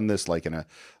wants to run this like an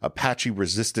Apache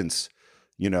resistance,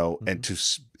 and to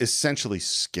essentially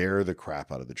scare the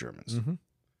crap out of the Germans.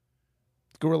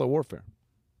 Guerrilla warfare.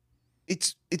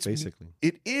 It's basically,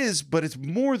 it is, but it's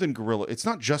more than guerrilla. It's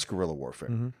not just guerrilla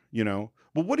warfare,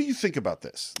 But what do you think about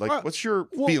this? Like, what's your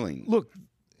feeling? Look,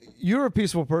 you're a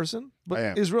peaceful person,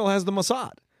 but Israel has the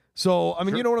Mossad. So, I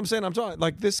mean, you know what I'm saying? I'm talking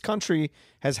like this country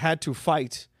has had to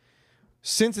fight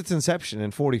since its inception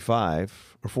in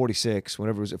 45 or 46,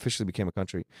 whenever it was officially became a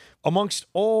country, amongst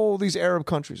all these Arab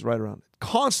countries right around it,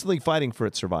 constantly fighting for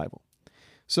its survival.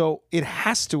 So it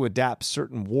has to adapt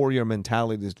certain warrior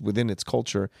mentalities within its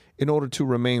culture in order to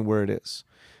remain where it is.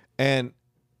 And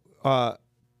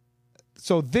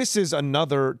so this is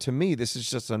another, to me, this is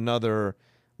just another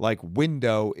like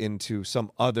window into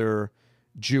some other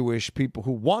Jewish people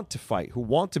who want to fight, who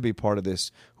want to be part of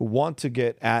this, who want to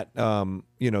get at,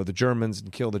 the Germans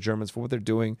and kill the Germans for what they're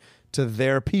doing to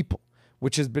their people,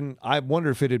 which has been, I wonder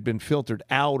if it had been filtered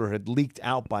out or had leaked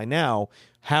out by now,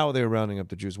 how they were rounding up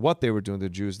the Jews, what they were doing to the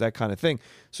Jews, that kind of thing.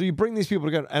 So you bring these people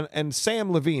together. And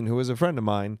Sam Levine, who is a friend of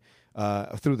mine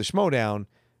through the Schmodown,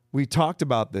 we talked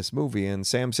about this movie, and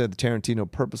Sam said that Tarantino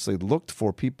purposely looked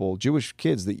for people, Jewish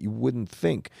kids that you wouldn't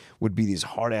think would be these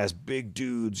hard-ass big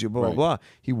dudes, blah, blah, blah.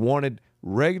 He wanted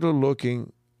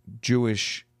regular-looking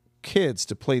Jewish kids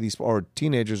to play these, or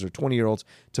teenagers or 20-year-olds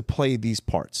to play these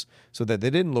parts so that they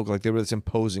didn't look like they were this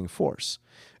imposing force.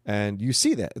 And you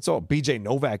see that. It's all B.J.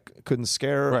 Novak couldn't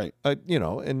scare,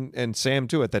 and Sam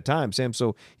too at that time. Sam,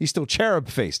 so he's still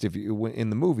cherub-faced in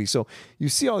the movie. So you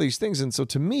see all these things, and so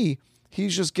to me,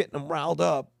 he's just getting them riled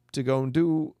up to go and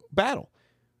do battle.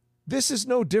 This is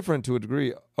no different to a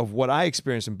degree of what I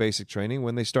experienced in basic training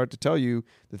when they start to tell you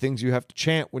the things you have to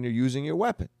chant when you're using your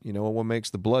weapon. What makes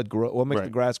the blood grow, what makes the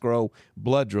grass grow,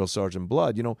 blood, drill sergeant,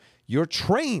 blood. You're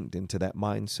trained into that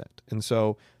mindset. And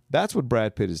so that's what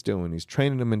Brad Pitt is doing. He's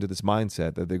training them into this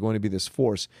mindset that they're going to be this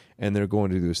force and they're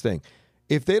going to do this thing.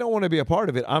 If they don't want to be a part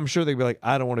of it, I'm sure they'd be like,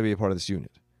 I don't want to be a part of this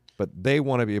unit. But they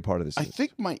want to be a part of this. I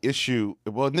think my issue,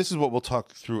 and this is what we'll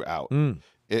talk throughout, and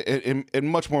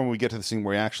much more when we get to the scene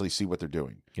where we actually see what they're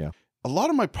doing. Yeah. A lot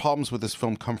of my problems with this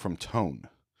film come from tone,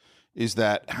 is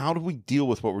that how do we deal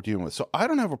with what we're dealing with? So I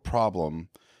don't have a problem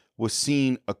with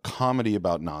seeing a comedy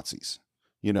about Nazis,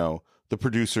 the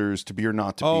producers, to be or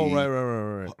not to be. Oh,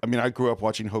 right. I mean, I grew up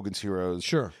watching Hogan's Heroes.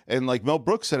 Sure. And like Mel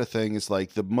Brooks said a thing is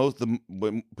like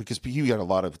because he got a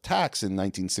lot of attacks in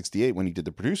 1968 when he did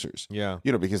The Producers. Yeah.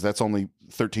 Because that's only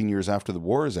 13 years after the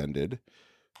war has ended,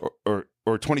 or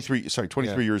 23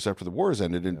 years after the war has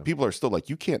ended. And people are still like,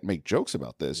 you can't make jokes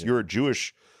about this. Yeah. You're a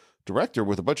Jewish director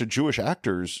with a bunch of Jewish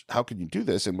actors. How can you do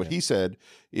this? And what he said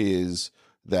is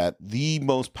that the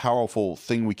most powerful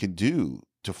thing we can do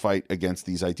to fight against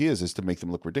these ideas is to make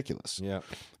them look ridiculous. Yeah.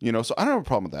 So I don't have a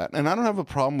problem with that. And I don't have a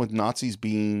problem with Nazis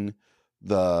being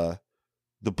the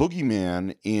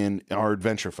boogeyman in our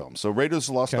adventure films. So Raiders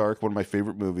of the Lost Ark, one of my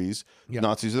favorite movies,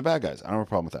 Nazis are the bad guys. I don't have a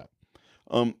problem with that.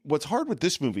 What's hard with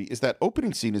this movie is that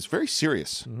opening scene is very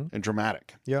serious and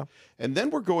dramatic. Yeah. And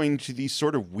then we're going to these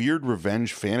sort of weird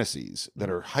revenge fantasies that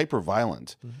are hyper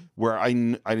violent, where I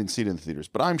didn't see it in the theaters,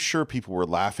 but I'm sure people were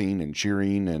laughing and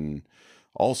cheering and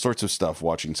all sorts of stuff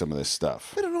watching some of this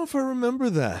stuff. I don't know if I remember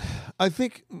that. I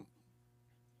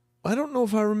don't know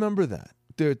if I remember that.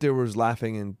 There was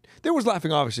laughing,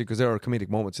 obviously, because there are comedic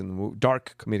moments in the movie,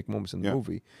 dark comedic moments in the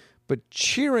movie. But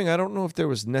cheering, I don't know if there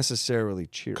was necessarily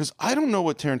cheering. Because I don't know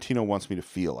what Tarantino wants me to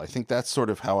feel. I think that's sort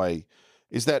of how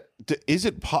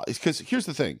because here's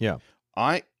the thing. Yeah.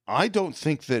 I don't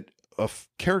think that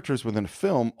characters within a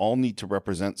film all need to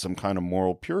represent some kind of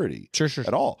moral purity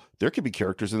at all. There could be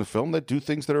characters in the film that do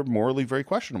things that are morally very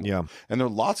questionable. Yeah. And there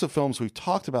are lots of films we've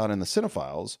talked about in the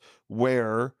Cinephiles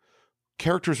where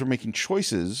characters are making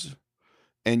choices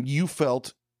and you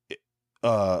felt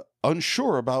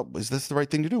unsure about, is this the right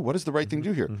thing to do? What is the right thing to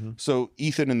do here? Mm-hmm. So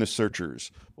Ethan and the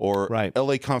Searchers, or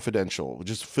LA Confidential,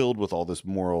 just filled with all this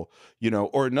moral,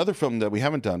 or another film that we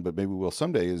haven't done, but maybe we will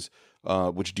someday, is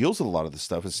which deals with a lot of this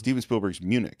stuff, is Steven Spielberg's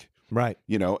Munich. Right.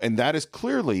 And that is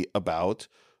clearly about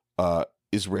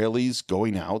Israelis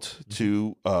going out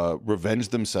to revenge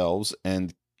themselves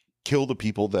and kill the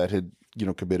people that had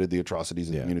committed the atrocities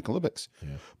in the Munich Olympics.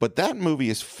 Yeah. But that movie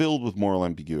is filled with moral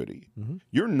ambiguity. Mm-hmm.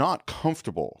 You're not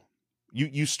comfortable.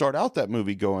 You start out that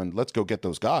movie going, let's go get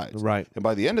those guys. Right. And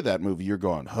by the end of that movie, you're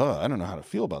going, I don't know how to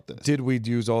feel about this.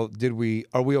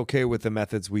 Are we okay with the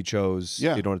methods we chose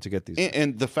in order to get these?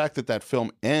 And the fact that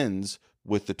film ends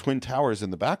with the Twin Towers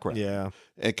in the background. Yeah.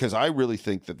 Because I really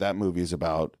think that movie is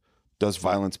about, does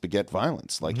violence beget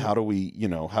violence? Like, how do we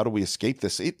escape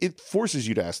this? It forces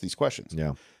you to ask these questions.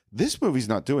 Yeah. This movie's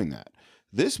not doing that.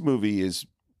 This movie is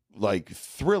like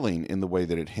thrilling in the way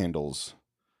that it handles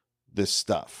this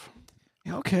stuff.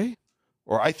 Okay.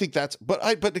 Or I think that's,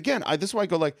 but again, this is why I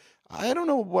go like, I don't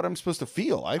know what I'm supposed to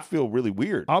feel. I feel really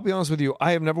weird. I'll be honest with you.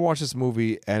 I have never watched this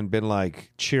movie and been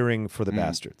like cheering for the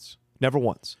Bastards. Never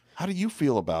once. How do you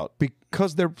feel about?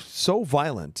 Because they're so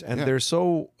violent and they're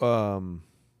so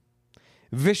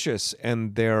vicious,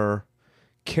 and they're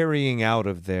carrying out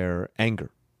of their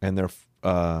anger and their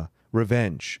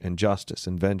revenge and justice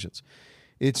and vengeance.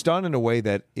 It's done in a way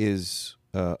that is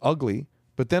ugly,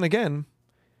 but then again,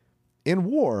 in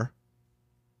war,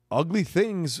 ugly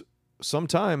things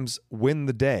sometimes win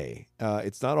the day.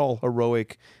 It's not all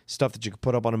heroic stuff that you can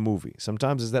put up on a movie.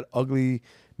 Sometimes it's that ugly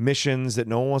missions that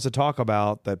no one wants to talk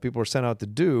about, that people are sent out to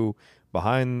do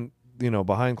behind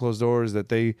closed doors, that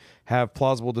they have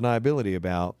plausible deniability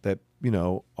about, that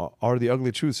are the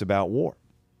ugly truths about war.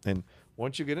 And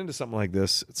once you get into something like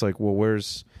this, it's like, well,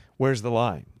 where's the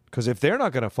line? Because if they're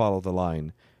not going to follow the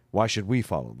line, why should we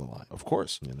follow the line? Of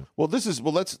course. Well, this is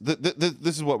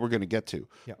this is what we're going to get to.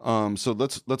 Yeah. So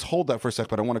let's hold that for a sec,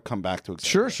 but I want to come back to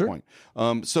that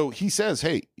point. So he says,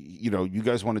 hey, you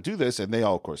guys want to do this, and they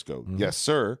all, of course, go, yes,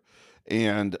 sir.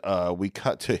 And we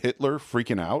cut to Hitler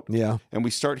freaking out. Yeah. And we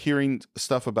start hearing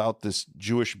stuff about this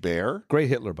Jewish bear. Great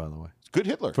Hitler, by the way. Good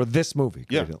Hitler. For this movie.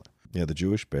 Great Hitler. Yeah, the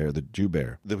Jewish bear, the Jew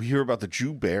bear. We hear about the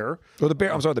Jew bear. Oh, the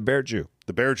bear. I'm sorry, the bear Jew.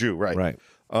 The bear Jew, right.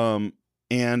 Right.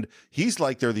 And he's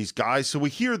like, there are these guys. So we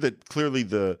hear that clearly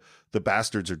the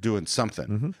Bastards are doing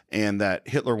something, and that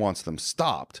Hitler wants them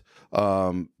stopped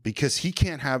because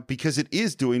because it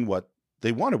is doing what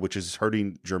they wanted, which is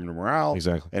hurting German morale.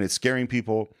 Exactly. And it's scaring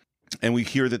people. And we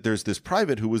hear that there's this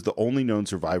private who was the only known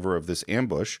survivor of this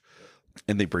ambush,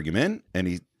 and they bring him in, and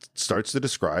he starts to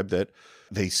describe that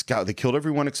they killed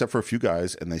everyone except for a few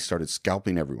guys, and they started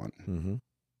scalping everyone.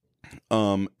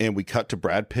 And we cut to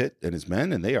Brad Pitt and his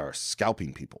men, and they are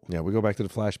scalping people. Yeah, we go back to the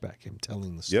flashback, him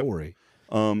telling the story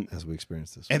as we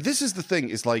experience this. And this is the thing,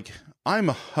 is like, I'm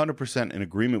 100% in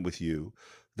agreement with you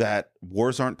that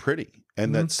wars aren't pretty,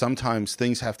 and that sometimes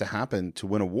things have to happen to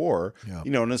win a war. Yeah.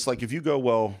 And it's like, if you go,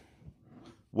 well,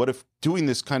 what if doing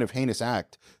this kind of heinous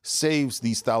act saves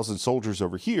these 1,000 soldiers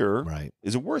over here? Right.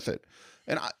 Is it worth it?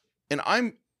 And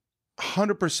I'm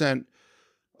 100%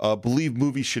 believe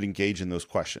movies should engage in those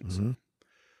questions.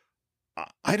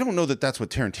 I don't know that that's what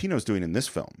Tarantino's doing in this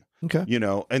film. Okay.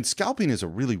 And scalping is a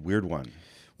really weird one.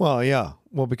 Well, yeah.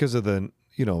 Well, because of the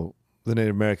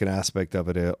Native American aspect of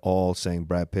it, all saying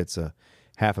Brad Pitt's a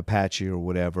half Apache or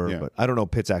whatever. Yeah. But I don't know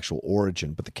Pitt's actual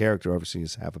origin, but the character obviously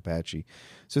is half Apache.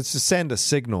 So it's to send a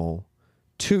signal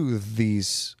to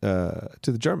these to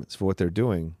the Germans for what they're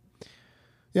doing.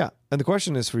 Yeah, and the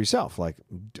question is for yourself: like,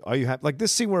 are you happy? Like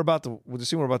this scene we're about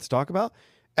to talk about.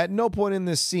 At no point in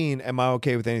this scene am I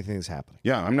okay with anything that's happening.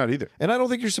 Yeah, I'm not either. And I don't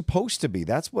think you're supposed to be.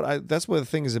 That's what the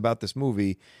thing is about this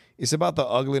movie. It's about the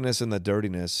ugliness and the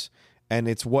dirtiness, and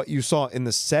it's what you saw in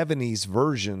the 70s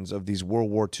versions of these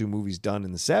World War II movies done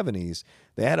in the 70s.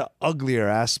 They had an uglier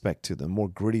aspect to them, more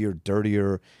grittier,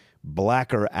 dirtier,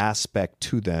 blacker aspect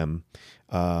to them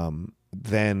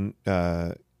than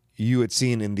you had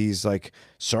seen in these, like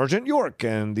Sergeant York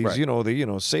and these,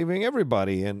 right. Saving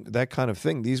everybody and that kind of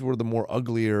thing. These were the more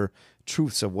uglier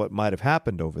truths of what might have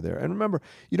happened over there. And remember,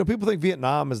 people think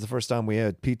Vietnam is the first time we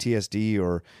had PTSD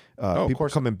or people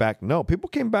coming back. No, people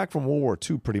came back from World War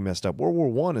II pretty messed up. World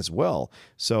War I as well.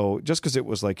 So just because it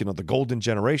was like, the golden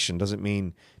generation doesn't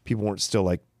mean people weren't still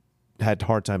like had a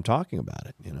hard time talking about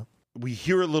it, we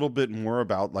hear a little bit more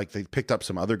about, like, they picked up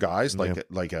some other guys,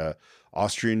 like a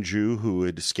Austrian Jew who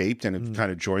had escaped and had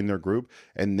kind of joined their group.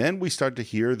 And then we start to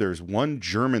hear there's one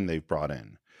German they've brought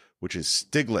in, which is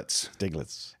Stiglitz.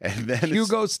 And then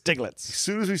Hugo Stiglitz. As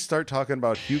soon as we start talking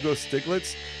about Hugo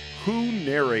Stiglitz, who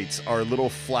narrates our little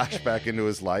flashback into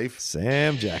his life?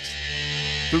 Sam Jackson.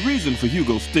 The reason for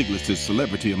Hugo Stiglitz's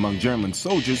celebrity among German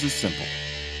soldiers is simple.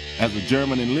 As a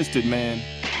German enlisted man,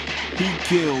 he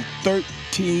killed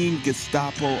 13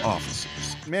 Gestapo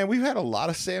officers. Man, we've had a lot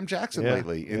of Sam Jackson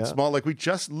lately in small. Like, we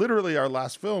just literally, our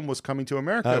last film was Coming to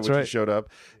America, which he showed up.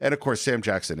 And of course, Sam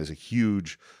Jackson is a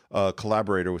huge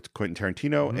collaborator with Quentin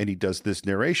Tarantino, and he does this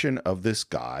narration of this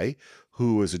guy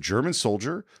who is a German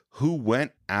soldier who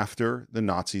went after the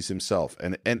Nazis himself.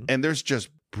 And there's just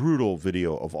brutal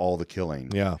video of all the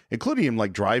killing, including him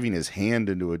like driving his hand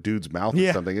into a dude's mouth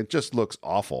or something. It just looks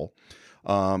awful.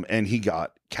 And he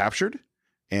got captured,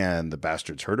 and the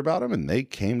Basterds heard about him, and they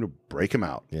came to break him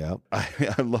out.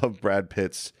 I love Brad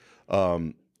Pitt's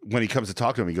when he comes to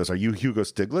talk to him, he goes, "Are you Hugo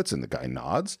Stiglitz?" And the guy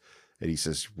nods, and he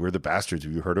says, "We're the Basterds.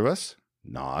 Have you heard of us?"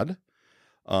 Nod.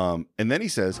 And then he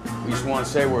says, "We just want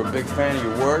to say we're a big fan of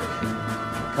your work. When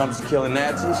it comes to killing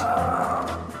Nazis,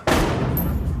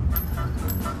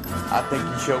 I think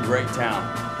you show great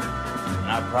talent,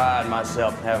 and I pride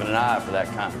myself in having an eye for that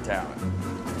kind of talent.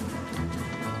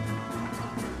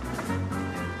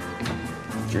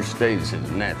 Your status as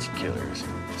a Nazi killer is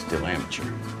still amateur.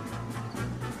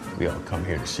 We all come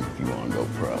here to see if you want to go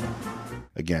pro."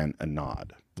 Again, a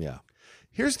nod. Yeah.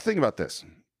 Here's the thing about this.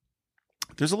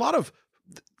 There's a lot of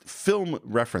film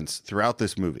reference throughout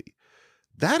this movie.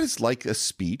 That is like a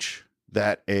speech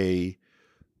that a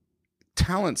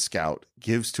talent scout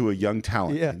gives to a young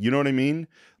talent. Yeah. You know what I mean?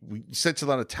 We such a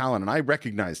lot of talent, and I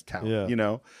recognize talent, you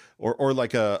know, or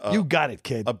like a you got it,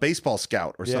 kid. A baseball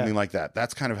scout or something like that.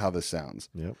 That's kind of how this sounds.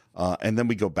 Yep. And then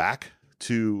we go back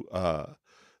to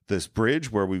this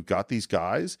bridge where we've got these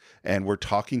guys, and we're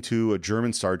talking to a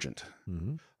German sergeant.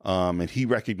 And he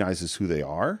recognizes who they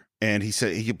are, and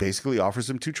he basically offers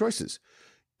them two choices.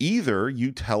 Either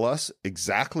you tell us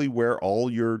exactly where all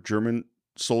your German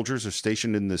soldiers are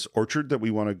stationed in this orchard that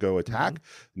we want to go attack,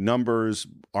 numbers,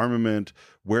 armament,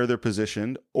 where they're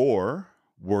positioned, or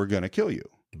we're going to kill you.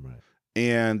 Right.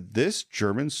 And this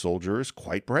German soldier is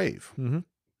quite brave.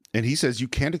 And he says, "You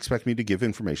can't expect me to give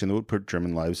information that would put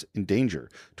German lives in danger."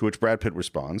 To which Brad Pitt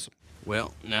responds,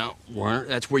 Well, now, Warner,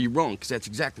 that's where you're wrong, because that's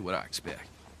exactly what I expect.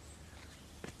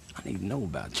 I need to know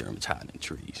about Germans hiding in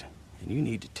trees, and you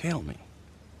need to tell me.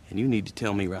 And you need to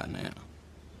tell me right now.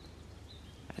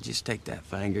 I just take that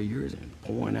finger of yours and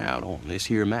point out on this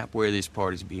here map where this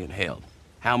party's being held.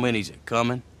 How many's it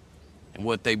coming, and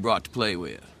what they brought to play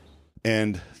with.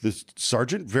 and the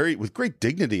sergeant, with great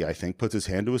dignity, I think, puts his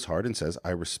hand to his heart and says,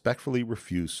 "I respectfully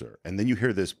refuse, sir." And then you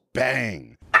hear this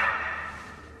bang.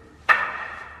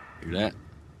 Hear that?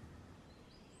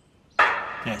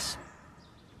 Yes.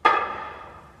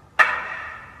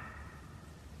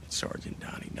 It's Sergeant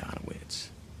Donnie Donowitz.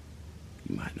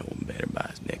 You might know him better by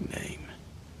his nickname,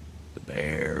 the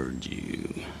Bear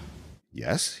Jew.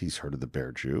 Yes, he's heard of the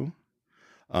Bear Jew.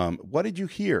 What did you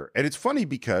hear? And it's funny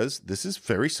because this is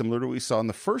very similar to what we saw in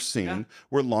the first scene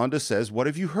where Londa says, "What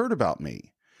have you heard about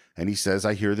me?" And he says,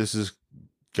 "I hear this is a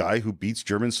guy who beats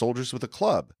German soldiers with a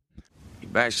club." He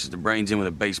bashes the brains in with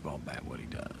a baseball bat, what he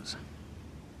does.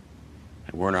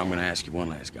 And Werner, I'm going to ask you one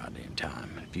last goddamn time.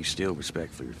 If you still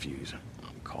respectfully refuse,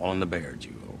 I'm calling the Bear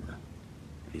Jew over.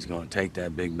 He's going to take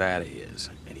that big bat of his,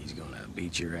 and he's going to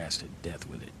beat your ass to death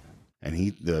with it.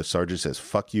 And the sergeant says,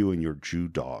 "Fuck you and your Jew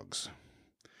dogs."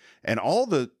 And all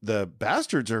the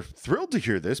Basterds are thrilled to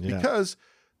hear this because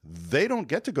they don't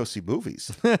get to go see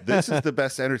movies. This is the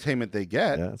best entertainment they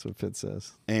get. Yeah, that's what Pitt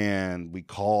says. And we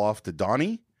call off to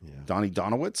Donnie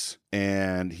Donowitz,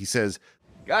 and he says,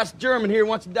 "Guy's German here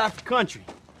wants to die for country.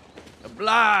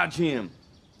 Oblige him."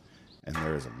 And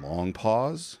there is a long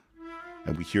pause,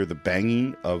 and we hear the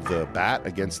banging of the bat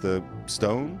against the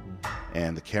stone,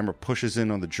 and the camera pushes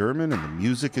in on the German, and the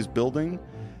music is building,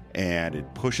 and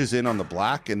it pushes in on the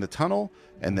black in the tunnel,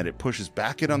 and then it pushes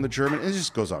back in on the German, and it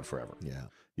just goes on forever. Yeah.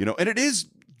 You know, and it is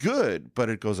good, but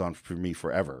it goes on for me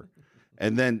forever.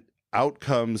 And then out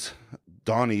comes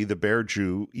Donnie, the Bear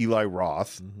Jew, Eli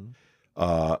Roth.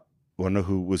 Want to know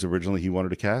who was originally he wanted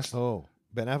to cast? Oh,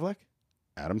 Ben Affleck?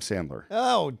 Adam Sandler.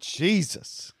 Oh,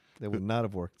 Jesus. That would not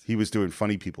have worked. He was doing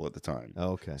Funny People at the time.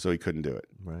 Oh, okay. So he couldn't do it.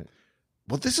 Right.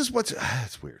 Well, this is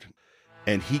it's weird.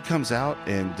 And he comes out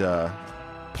and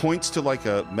points to like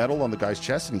a medal on the guy's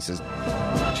chest, and he says,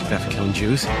 "Aren't you bad for killing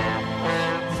Jews?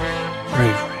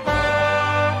 Bravery."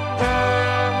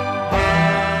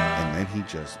 And then he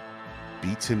just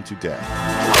beats him to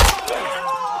death.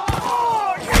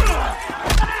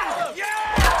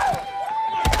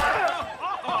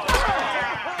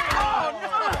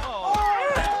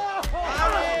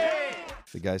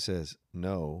 The guy says,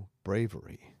 no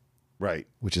bravery. Right.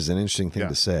 Which is an interesting thing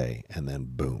to say. And then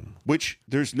boom. Which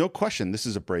there's no question. This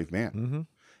is a brave man. Mm-hmm.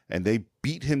 And they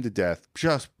beat him to death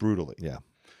just brutally. Yeah.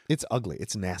 It's ugly.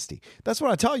 It's nasty. That's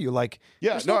what I tell you. Like,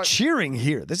 there's no, no cheering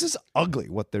here. This is ugly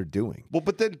what they're doing. Well,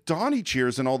 but then Donnie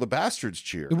cheers and all the bastards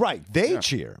cheer. Right. They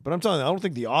cheer. But I'm telling you, I don't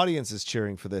think the audience is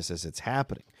cheering for this as it's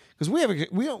happening. Because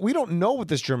we don't know what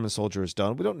this German soldier has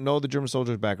done. We don't know the German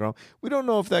soldier's background. We don't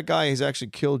know if that guy has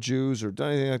actually killed Jews or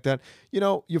done anything like that. You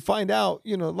know, you find out,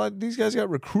 you know, like these guys got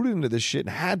recruited into this shit and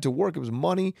had to work. It was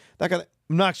money. That guy.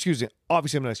 I'm not excusing.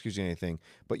 Obviously, I'm not excusing anything.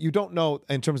 But you don't know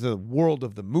in terms of the world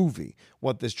of the movie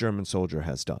what this German soldier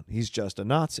has done. He's just a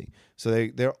Nazi. So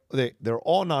they're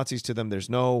all Nazis to them. There's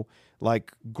no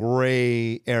like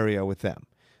gray area with them.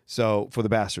 So for the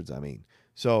bastards, I mean.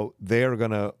 So they're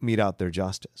going to mete out their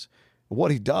justice.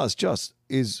 What he does just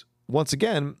is, once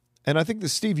again, and I think that,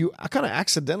 Steve, you kind of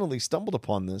accidentally stumbled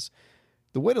upon this.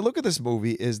 The way to look at this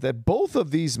movie is that both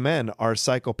of these men are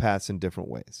psychopaths in different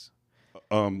ways.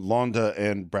 Londa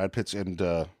and Brad Pitt's and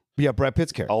Brad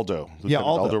Pitt's character. Aldo.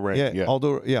 Aldo Ray.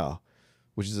 Aldo,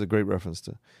 which is a great reference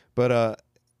to. But,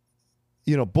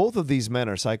 you know, both of these men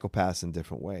are psychopaths in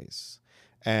different ways.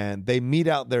 And they mete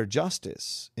out their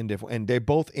justice in different, and they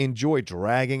both enjoy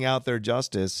dragging out their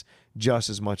justice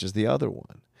just as much as the other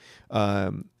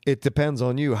one. It depends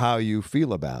on you how you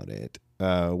feel about it,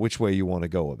 which way you want to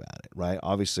go about it, right?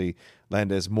 Obviously,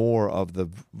 Landa is more of the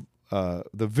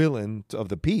villain of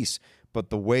the piece,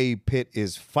 but the way Pitt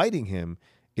is fighting him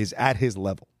is at his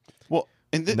level. Well,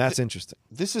 and that's interesting.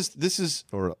 This is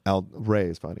or Ray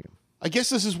is fighting him. I guess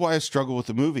this is why I struggle with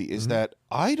the movie. Is that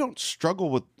I don't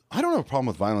have a problem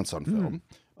with violence on film.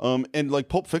 And like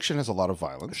Pulp Fiction has a lot of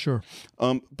violence. Sure.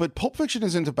 But Pulp Fiction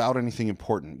isn't about anything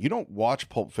important. You don't watch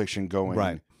Pulp Fiction going,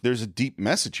 right, there's a deep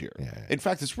message here. Yeah. In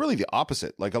fact, it's really the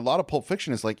opposite. Like a lot of Pulp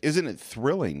Fiction is like, isn't it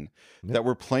thrilling that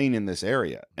we're playing in this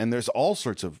area? And there's all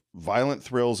sorts of violent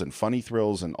thrills and funny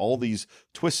thrills and all these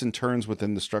twists and turns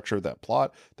within the structure of that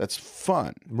plot. That's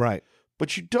fun. Right.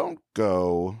 But you don't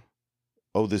go,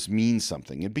 oh, this means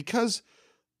something. And because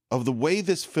of the way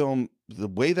this film, the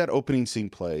way that opening scene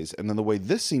plays, and then the way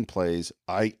this scene plays,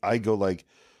 I go like,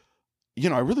 you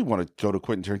know, I really want to go to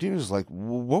Quentin Tarantino's like,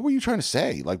 what were you trying to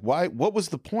say? Like, why? What was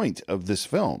the point of this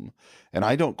film? And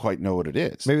I don't quite know what it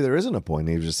is. Maybe there isn't a point.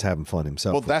 He was just having fun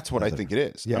himself. Well, that's what I think it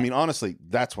is. Yeah. I mean, honestly,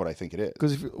 that's what I think it is.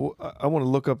 Because I want to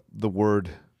look up the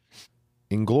word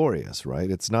inglourious, right?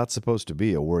 It's not supposed to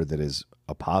be a word that is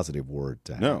a positive word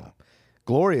to have. No.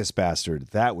 Glorious bastard,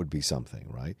 that would be something,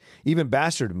 right? Even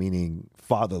bastard meaning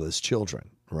fatherless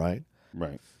children, right?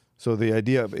 Right. So the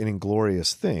idea of an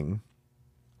inglorious thing,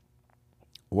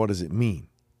 what does it mean?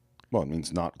 Well, it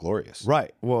means not glorious.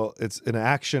 Right. Well, it's an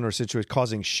action or situation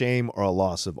causing shame or a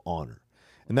loss of honor.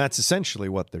 And that's essentially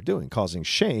what they're doing, causing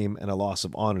shame and a loss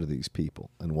of honor to these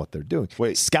people and what they're doing.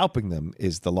 Wait. Scalping them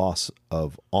is the loss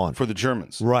of honor. For the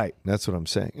Germans. Right. That's what I'm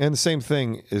saying. And the same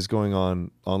thing is going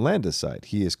on Landa's side.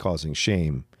 He is causing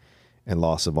shame and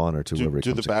loss of honor to whoever he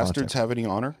Do comes the in bastards contact. have any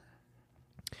honor?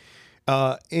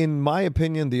 In my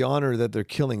opinion, the honor that they're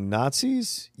killing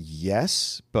Nazis,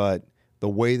 yes, but the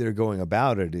way they're going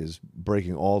about it is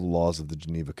breaking all the laws of the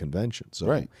Geneva Convention. So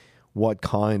right. What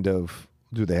kind of...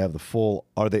 Do they have the full...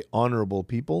 Are they honorable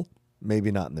people?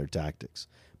 Maybe not in their tactics,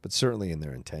 but certainly in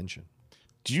their intention.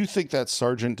 Do you think that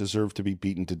sergeant deserved to be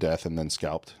beaten to death and then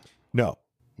scalped? No.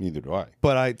 Neither do I.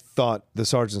 But I thought the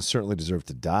sergeant certainly deserved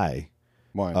to die.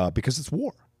 Why? Because it's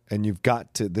war. And you've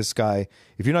got to... This guy...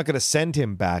 If you're not going to send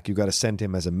him back, you've got to send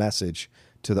him as a message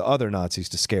to the other Nazis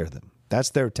to scare them. That's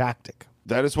their tactic.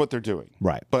 That is what they're doing.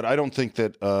 Right. But I don't think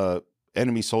that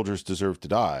enemy soldiers deserve to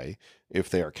die if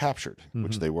they are captured,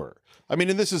 which they were. I mean,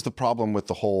 and this is the problem with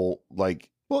the whole, like...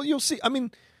 Well, you'll see. I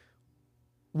mean,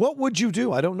 what would you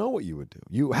do? I don't know what you would do.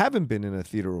 You haven't been in a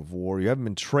theater of war. You haven't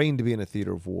been trained to be in a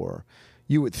theater of war.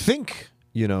 You would think,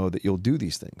 you know, that you'll do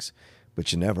these things,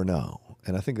 but you never know.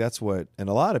 And I think that's what... And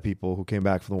a lot of people who came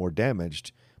back from the war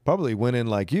damaged probably went in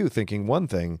like you thinking one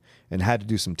thing and had to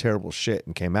do some terrible shit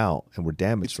and came out and were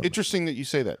damaged from Interesting that you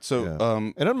say that. So,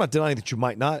 and I'm not denying that you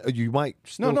might not. You might.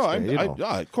 Still stay,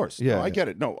 of course. Yeah, no, I get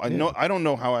it. No, I know. I don't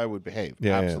know how I would behave.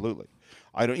 Yeah, absolutely.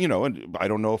 I don't. You know, and I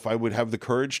don't know if I would have the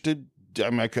courage to.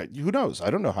 I mean, who knows? I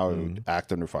don't know how I would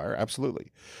act under fire.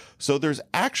 Absolutely. So there's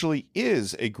actually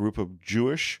is a group of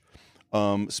Jewish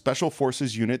special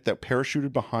forces unit that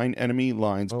parachuted behind enemy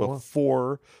lines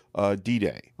before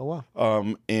D-Day. Oh,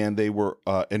 wow. And they were,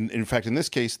 and in fact, in this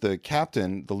case, the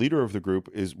captain, the leader of the group,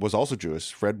 was also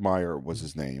Jewish. Fred Meyer was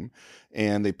his name.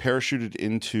 And they parachuted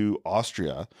into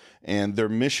Austria. And their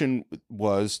mission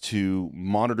was to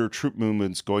monitor troop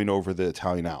movements going over the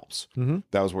Italian Alps. Mm-hmm.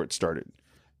 That was where it started.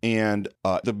 And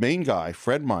the main guy,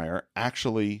 Fred Meyer,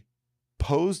 actually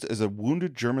posed as a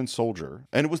wounded German soldier.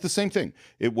 And it was the same thing.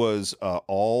 It was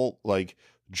all like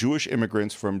Jewish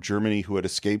immigrants from Germany who had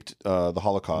escaped the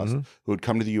Holocaust, who had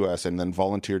come to the U.S. and then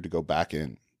volunteered to go back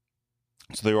in.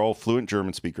 So they were all fluent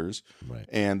German speakers. Right.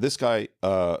 And this guy,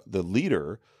 the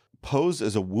leader, posed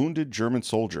as a wounded German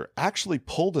soldier, actually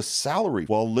pulled a salary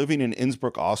while living in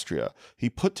Innsbruck, Austria. He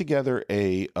put together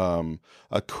a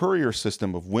courier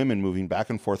system of women moving back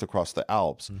and forth across the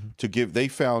Alps to give, they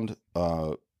found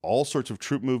all sorts of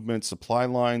troop movements, supply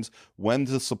lines, when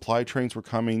the supply trains were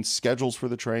coming, schedules for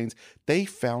the trains. They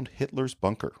found Hitler's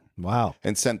bunker. Wow.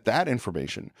 And sent that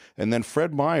information. And then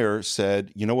Fred Meyer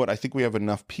said, you know what, I think we have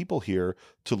enough people here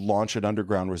to launch an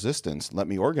underground resistance. Let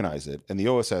me organize it. And the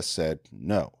OSS said,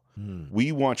 no.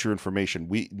 We want your information.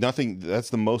 That's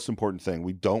the most important thing.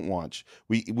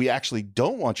 We actually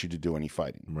don't want you to do any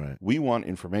fighting. Right. We want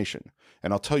information.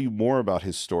 And I'll tell you more about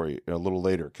his story a little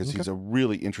later because he's a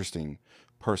really interesting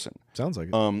person. Sounds like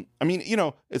it. I mean, you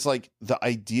know, it's like the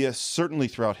idea, certainly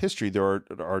throughout history, there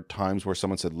are times where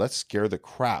someone said, let's scare the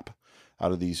crap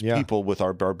out of these people with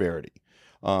our barbarity.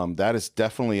 That is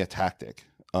definitely a tactic.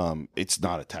 It's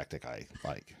not a tactic I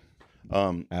like.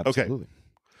 Absolutely. Okay.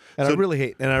 And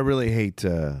I really hate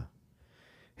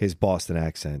his Boston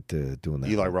accent doing that.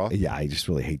 Eli Roth? Yeah, I just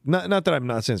really hate. Not that I'm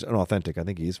not saying it's unauthentic. I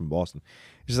think he is from Boston.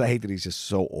 It's just I hate that he's just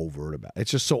so overt about it.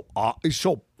 It's just so he's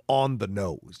so on the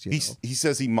nose. He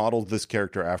says he modeled this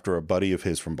character after a buddy of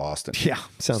his from Boston. Yeah,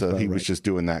 sounds so about he right. was just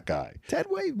doing that guy. Ted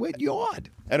Wade Yard.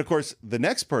 And of course, the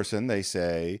next person they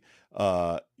say,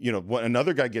 when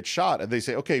another guy gets shot, and they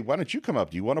say, okay, why don't you come up?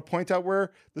 Do you want to point out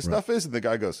where the stuff is? And the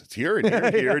guy goes, it's here and here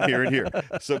and here and here and here.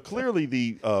 So clearly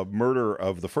the murder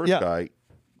of the first guy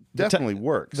definitely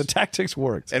works. The tactics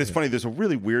worked. And it's funny, there's a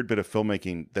really weird bit of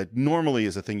filmmaking that normally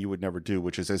is a thing you would never do,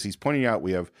 which is, as he's pointing out,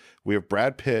 we have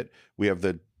Brad Pitt, we have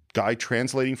the guy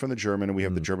translating from the German, and we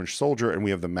have the German soldier, and we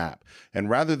have the map. And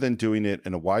rather than doing it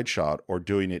in a wide shot or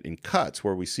doing it in cuts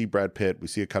where we see Brad Pitt, we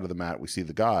see a cut of the map, we see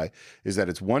the guy, is that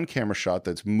it's one camera shot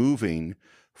that's moving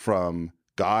from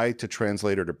guy to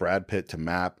translator to Brad Pitt to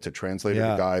map to translator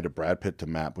to guy to Brad Pitt to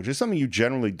map, which is something you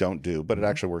generally don't do, but it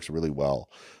actually works really well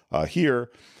here.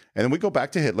 And then we go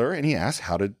back to Hitler, and he asks,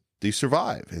 how did they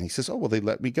survive? And he says, oh, well, they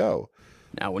let me go.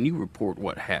 Now, when you report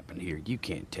what happened here, you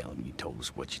can't tell them you told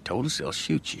us what you told us. They'll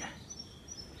shoot you.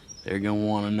 They're gonna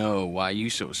want to know why you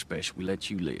so special we let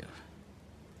you live.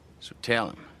 So tell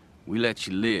them, we let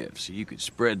you live so you could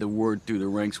spread the word through the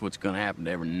ranks what's gonna happen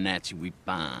to every Nazi we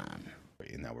find.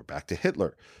 And now we're back to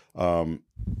Hitler,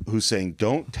 who's saying,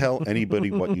 don't tell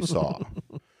anybody what you saw.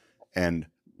 And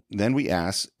then we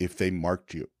ask if they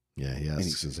marked you. Yeah, yes. And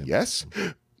he says, yes.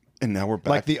 And now we're back.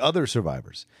 Like the other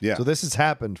survivors. Yeah. So this has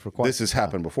happened for quite This has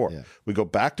happened before. Yeah. We go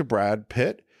back to Brad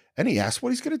Pitt, and he asks what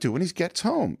he's going to do when he gets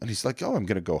home. And he's like, oh, I'm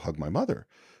going to go hug my mother.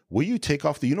 Will you take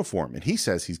off the uniform? And he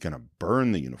says he's going to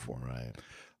burn the uniform.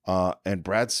 Right. And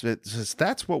Brad says,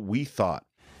 that's what we thought.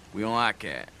 We don't like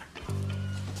that.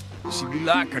 See, we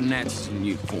like our Nazis in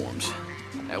uniforms.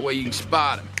 That way you can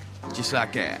spot them, just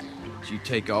like that. But you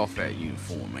take off that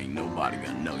uniform, ain't nobody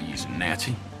gonna know you's a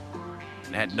Nazi.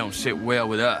 And that don't sit well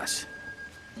with us.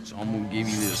 So I'm gonna give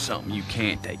you a little something you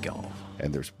can't take off.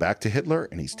 And there's back to Hitler,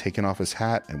 and he's taken off his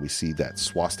hat, and we see that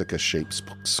swastika-shaped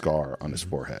scar on his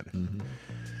forehead.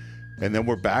 And then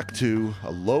we're back to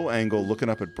a low angle looking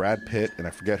up at Brad Pitt, and I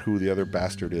forget who the other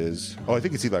bastard is. Oh, I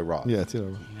think it's Eli Roth. Yeah, it's Eli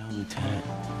Roth. You know, Lieutenant,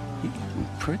 you're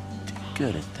pretty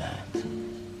good at that.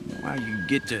 Well, you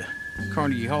get to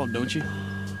Carnegie Hall, don't you?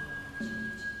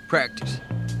 Practice.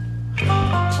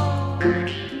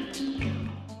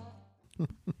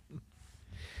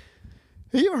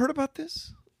 Have you ever heard about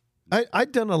this?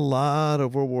 I'd done a lot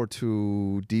of World War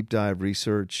II deep dive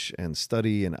research and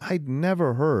study, and I'd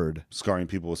never heard Scarring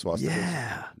people with swastikas?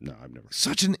 Yeah. No, I've never.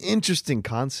 Such an interesting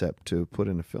concept to put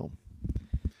in a film.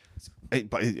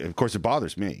 Of course, it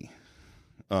bothers me.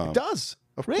 It does.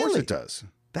 Of course it does.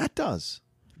 That does.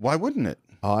 Why wouldn't it?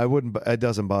 Oh, I wouldn't. It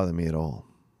doesn't bother me at all.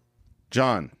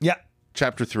 John. Yeah.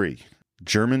 Chapter 3,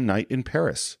 German Night in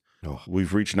Paris. Oh.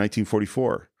 We've reached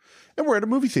 1944, and we're at a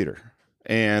movie theater.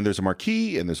 And there's a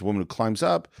marquee, and there's a woman who climbs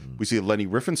up. We see a Leni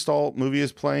Riefenstahl movie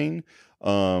is playing,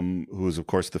 who is, of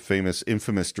course, the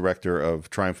infamous director of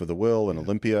Triumph of the Will and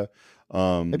Olympia.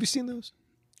 Have you seen those?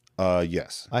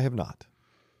 Yes. I have not.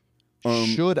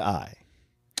 Should I?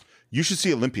 You should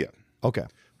see Olympia. Okay.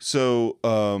 So,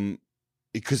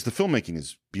 because the filmmaking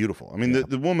is beautiful. I mean,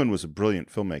 the woman was a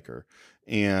brilliant filmmaker.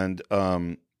 And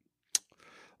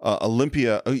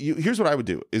Olympia, here's what I would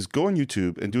do, is go on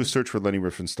YouTube and do a search for Leni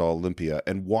Riefenstahl Olympia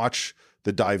and watch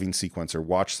the diving sequence or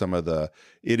watch some of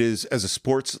it is, as a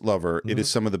sports lover, it is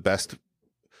some of the best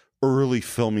early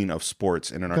filming of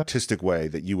sports in an artistic way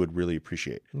that you would really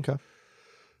appreciate. Okay.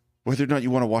 Whether or not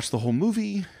you want to watch the whole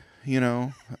movie,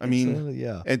 I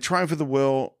mean, and Triumph of the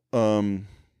Will,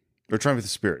 or Triumph of the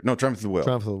Spirit. No, Triumph of the Will.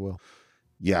 Triumph of the Will.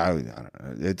 Yeah, I don't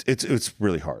know. It's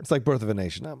really hard. It's like Birth of a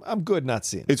Nation. I'm good not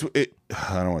seeing it.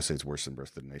 I don't want to say it's worse than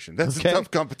Birth of a Nation. That's a tough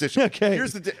competition. Okay.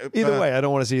 Here's the either way, I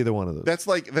don't want to see either one of those. That's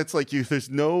like you.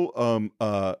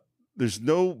 There's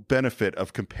no benefit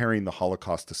of comparing the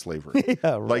Holocaust to slavery.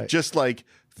 Yeah, right. Like just like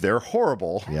they're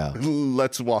horrible. Yeah.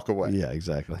 Let's walk away. Yeah,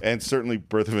 exactly. And certainly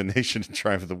Birth of a Nation and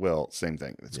Triumph of the Will, same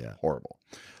thing. It's horrible.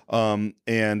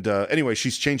 Anyway,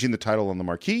 she's changing the title on the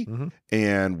marquee,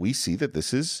 and we see that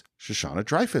this is Shoshana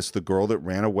Dreyfus, the girl that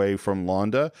ran away from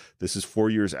Londa. This is 4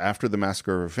 years after the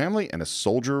massacre of her family, and a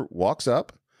soldier walks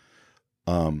up,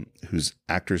 whose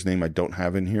actor's name I don't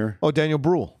have in here. Oh, Daniel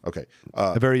Bruhl. Okay.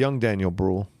 A very young Daniel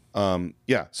Bruhl.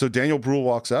 So Daniel Bruhl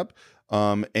walks up,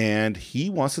 and he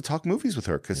wants to talk movies with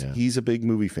her because he's a big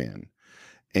movie fan.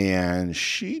 And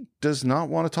she does not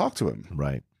want to talk to him.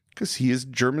 Right. Because he is a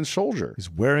German soldier.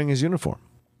 He's wearing his uniform.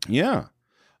 Yeah.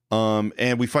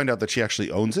 And we find out that she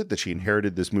actually owns it, that she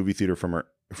inherited this movie theater from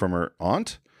her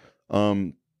aunt.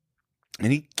 And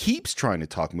he keeps trying to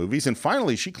talk movies. And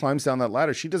finally, she climbs down that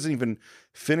ladder. She doesn't even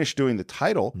finish doing the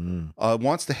title,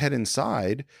 wants to head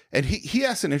inside. And he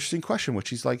asks an interesting question, which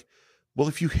he's like, well,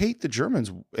 if you hate the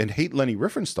Germans and hate Leni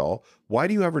Riefenstahl, why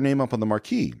do you have her name up on the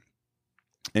marquee?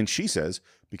 And she says,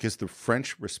 because the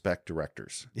French respect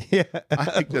directors. Yeah,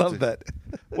 I love that.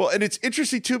 Well, and it's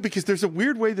interesting, too, because there's a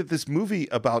weird way that this movie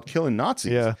about killing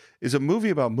Nazis is a movie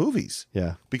about movies.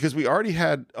 Yeah. Because we already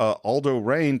had Aldo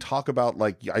Rain talk about,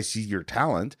 like, I see your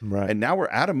talent. Right. And now we're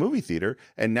at a movie theater.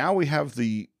 And now we have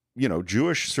the,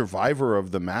 Jewish survivor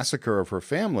of the massacre of her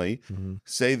family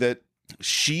say that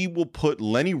she will put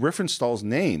Leni Riefenstahl's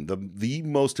name, the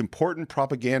most important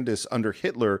propagandist under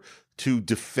Hitler, to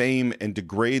defame and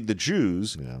degrade the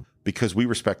Jews because we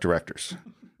respect directors.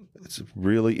 It's a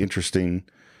really interesting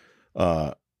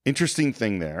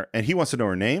thing there. And he wants to know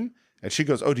her name. And she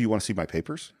goes, oh, do you want to see my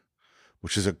papers?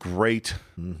 Which is a great,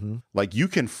 like, you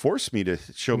can force me to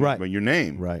show me your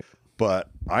name. Right. But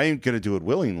I ain't going to do it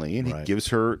willingly. And he gives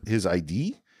her his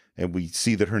ID. And we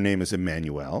see that her name is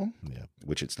Emmanuelle,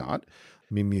 which it's not.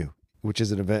 Mimieux, which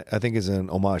is an event, I think is an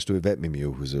homage to Yvette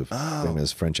Mimieux, who's a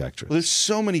famous French actress. Well, there's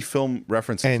so many film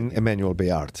references. And Emmanuel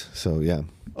Béart. So, yeah.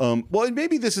 Well, and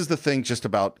maybe this is the thing just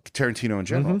about Tarantino in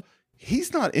general.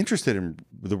 He's not interested in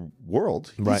the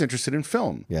world. He's interested in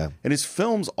film. Yeah. And his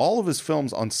films, all of his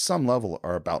films on some level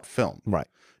are about film. Right.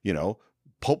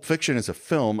 Pulp Fiction is a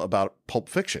film about Pulp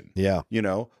Fiction. Yeah.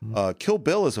 Kill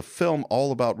Bill is a film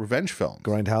all about revenge films.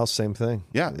 Grindhouse, same thing.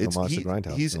 Yeah. It's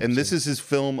Grindhouse. And this is his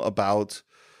film about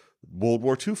World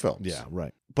War II films. Yeah,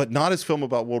 right. But not his film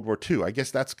about World War II. I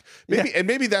guess that's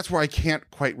maybe that's where I can't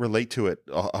quite relate to it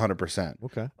 100%.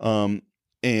 Okay.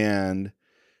 And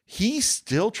he's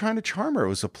still trying to charm her. It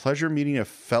was a pleasure meeting a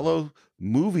fellow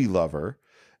movie lover,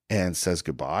 and says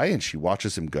goodbye, and she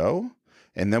watches him go.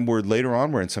 And then later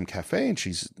on, we're in some cafe, and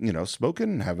she's, smoking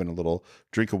and having a little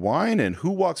drink of wine. And who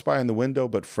walks by in the window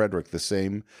but Frederick, the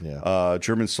same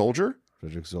German soldier?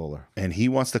 Frederick Zoller. And he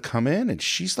wants to come in, and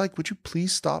she's like, would you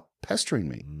please stop pestering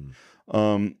me?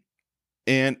 And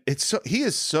he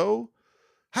is so,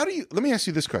 let me ask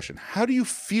you this question. How do you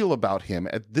feel about him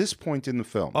at this point in the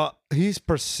film? He's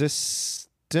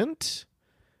persistent,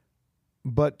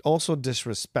 but also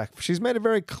disrespectful. She's made it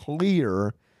very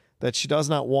clear that she does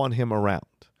not want him around,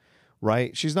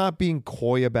 right? She's not being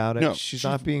coy about it. No, she's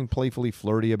not being playfully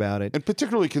flirty about it. And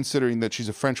particularly considering that she's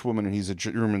a French woman and he's a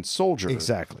German soldier.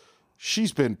 Exactly.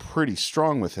 She's been pretty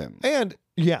strong with him. And,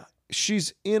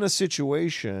 she's in a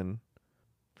situation,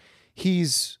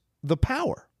 he's the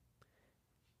power.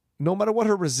 No matter what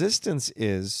her resistance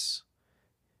is,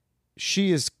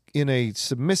 she is in a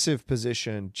submissive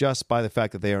position just by the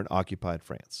fact that they are in occupied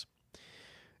France.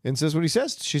 And says what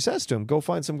she says to him, go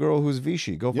find some girl who's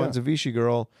Vichy. Go find some Vichy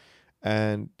girl.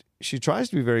 And she tries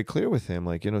to be very clear with him,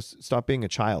 like, stop being a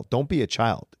child. Don't be a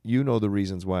child. You know the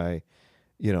reasons why,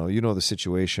 you know the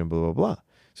situation, blah, blah, blah.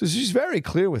 So she's very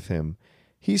clear with him.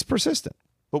 He's persistent.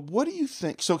 But what do you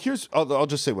think? So I'll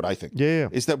just say what I think. Yeah.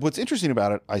 Is that what's interesting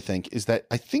about it, I think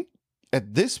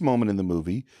at this moment in the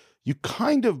movie, you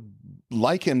kind of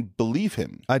like and believe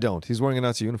him. I don't. He's wearing a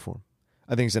Nazi uniform.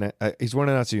 I think he's wearing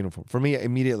a Nazi uniform. For me,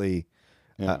 immediately,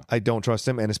 I don't trust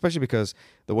him, and especially because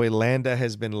the way Landa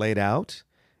has been laid out,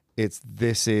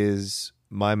 this is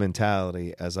my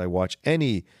mentality as I watch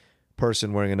any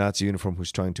person wearing a Nazi uniform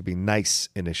who's trying to be nice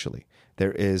initially.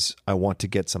 I want to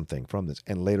get something from this,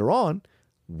 and later on,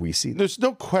 we see. There's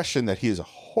no question that he is a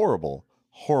horrible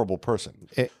person.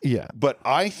 Yeah. But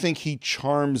I think he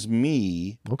charms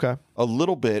me a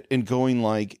little bit in going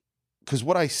because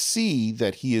what I see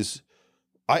that he is,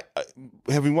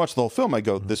 having watched the whole film, I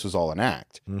go, this was all an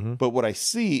act. Mm-hmm. But what I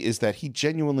see is that he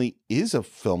genuinely is a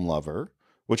film lover,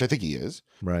 which I think he is.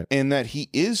 Right. And that he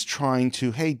is trying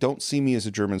to, hey, don't see me as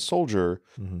a German soldier.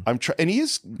 Mm-hmm. And he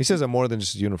is. He says I'm more than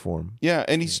just a uniform. Yeah.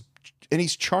 And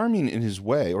he's charming in his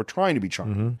way, or trying to be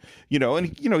charming, he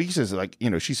says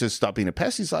she says, stop being a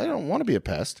pest. He's like, I don't want to be a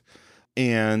pest.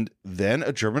 And then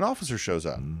a German officer shows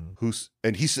up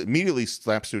and he immediately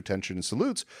slaps to attention and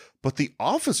salutes, but the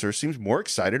officer seems more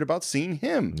excited about seeing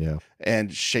him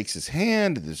and shakes his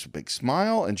hand. There's a big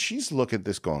smile. And she's looking at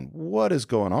this going, what is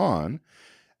going on?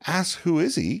 Asks, who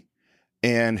is he?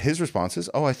 And his response is,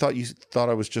 oh, I thought you thought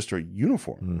I was just a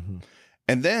uniform. Mm-hmm.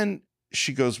 And then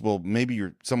she goes, well, maybe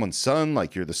you're someone's son,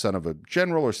 like you're the son of a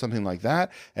general or something like that.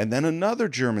 And then another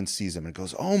German sees him and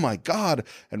goes, oh my God,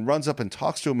 and runs up and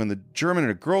talks to him. And the German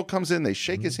and a girl comes in, they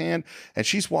shake his hand, and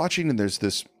she's watching, and there's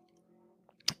this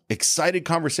excited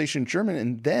conversation in German.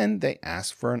 And then they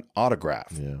ask for an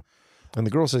autograph. Yeah. And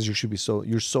the girl says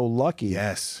you're so lucky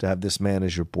to have this man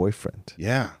as your boyfriend.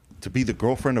 Yeah. To be the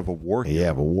girlfriend of a war hero.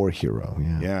 Yeah, of a war hero.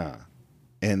 Yeah.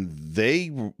 And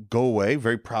they go away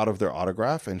very proud of their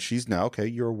autograph, and she's now, okay,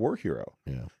 you're a war hero.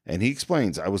 Yeah. And he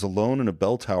explains, I was alone in a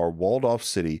bell tower, walled off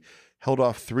city, held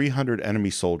off 300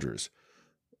 enemy soldiers,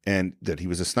 and that he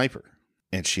was a sniper.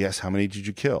 And she asked, how many did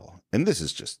you kill? And this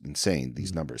is just insane,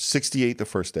 these numbers. 68 the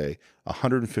first day,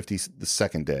 150 the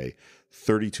second day,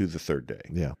 32 the third day.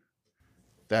 Yeah.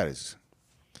 That is.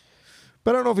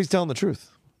 But I don't know if he's telling the truth.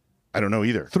 I don't know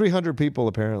either. 300 people,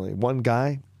 apparently. One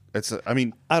guy. I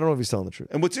don't know if he's telling the truth.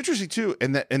 And what's interesting too,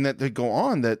 and that they go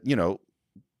on that,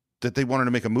 that they wanted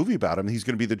to make a movie about him. He's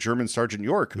going to be the German Sergeant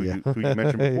York, who you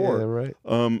mentioned before. Yeah, right.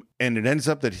 And it ends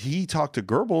up that he talked to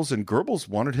Goebbels, and Goebbels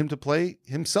wanted him to play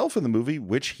himself in the movie,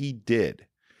 which he did.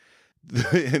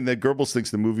 And that Goebbels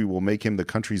thinks the movie will make him the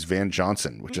country's Van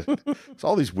Johnson, which is it's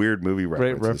all these weird movie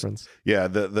references. Great reference. Yeah.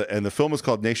 The film is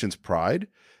called Nation's Pride,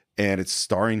 and it's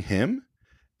starring him.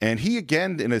 And he,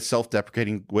 again, in a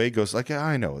self-deprecating way, goes like,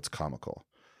 I know it's comical.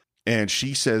 And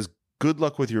she says, good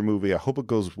luck with your movie. I hope it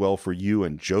goes well for you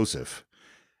and Joseph.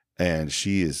 And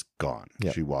she is gone.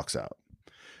 Yep. She walks out.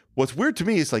 What's weird to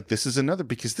me is this is another,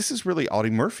 because this is really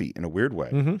Audie Murphy in a weird way.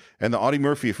 Mm-hmm. And the Audie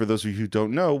Murphy, for those of you who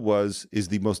don't know, is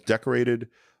the most decorated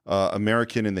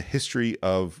American in the history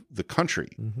of the country.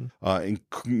 Mm-hmm.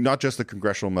 Not just the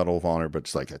Congressional Medal of Honor, but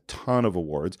it's a ton of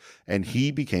awards. And he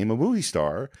became a movie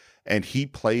star. And he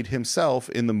played himself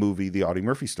in the movie, The Audie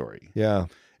Murphy Story. Yeah.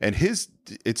 And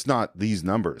it's not these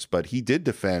numbers, but he did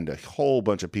defend a whole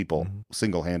bunch of people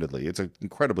single-handedly. It's an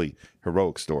incredibly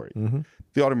heroic story. Mm-hmm.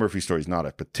 The Audie Murphy Story is not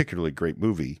a particularly great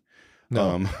movie,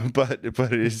 no. But it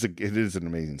is an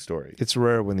amazing story. It's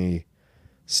rare when the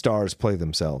stars play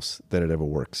themselves that it ever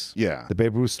works. Yeah. The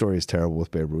Babe Ruth story is terrible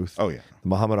with Babe Ruth. Oh, yeah. The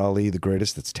Muhammad Ali, the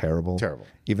greatest, that's terrible. Terrible.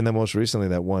 Even the most recently,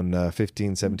 that one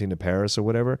 15, 17 to Paris or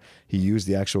whatever, he used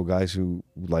the actual guys who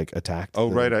attacked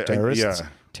the terrorists.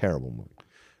 Terrible movie.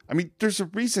 I mean, there's a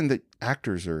reason that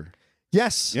actors are...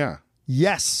 Yes. Yeah.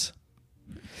 Yes.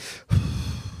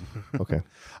 Okay.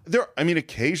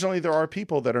 Occasionally there are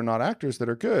people that are not actors that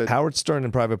are good. Howard Stern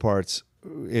in Private Parts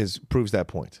proves that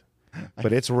point.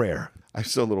 But it's rare. I have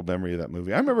still a little memory of that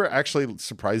movie. I remember actually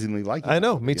surprisingly liking it. I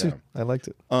know, me too. I liked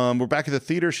it. We're back at the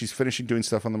theater. She's finishing doing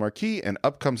stuff on the marquee, and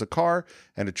up comes a car,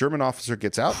 and a German officer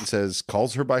gets out and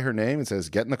calls her by her name and says,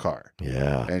 get in the car.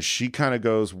 Yeah. And she kind of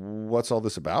goes, what's all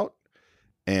this about?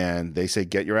 And they say,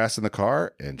 get your ass in the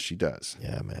car, and she does.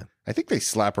 Yeah, man. I think they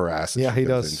slap her ass. Yeah, he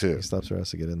does. Too. He slaps her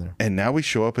ass to get in there. And now we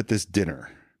show up at this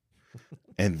dinner,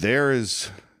 and there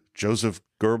is Joseph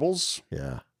Goebbels.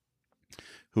 Yeah.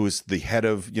 Who is the head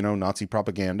of, Nazi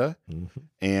propaganda. Mm-hmm.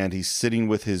 And he's sitting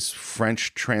with his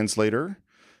French translator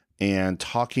and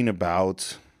talking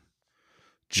about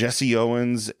Jesse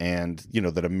Owens and,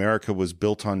 that America was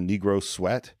built on Negro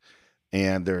sweat.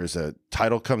 And there's a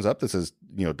title comes up that says,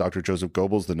 Dr. Joseph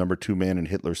Goebbels, the number 2 man in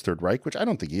Hitler's Third Reich, which I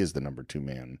don't think he is the number 2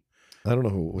 man. I don't know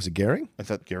who. Was it Goering? I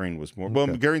thought Goering was more. Well,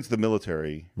 Goering's the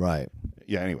military. Right.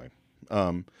 Yeah, anyway.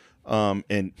 And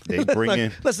they bring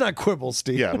in. Let's not quibble,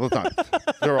 Steve. Yeah,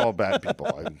 they're all bad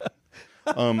people.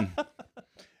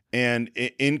 And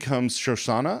in comes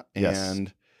Shoshana,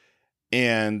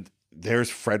 and there's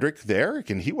Frederick there,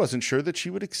 and he wasn't sure that she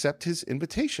would accept his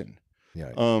invitation.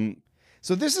 Yeah.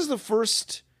 So this is the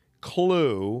first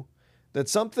clue that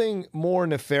something more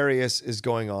nefarious is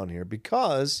going on here,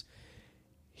 because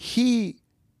he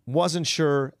wasn't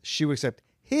sure she would accept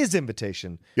his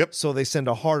invitation. Yep. So they send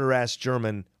a harder-ass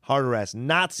German, harder-ass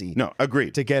Nazi. No,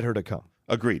 agreed. To get her to come.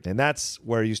 Agreed. And that's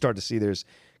where you start to see there's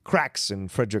cracks in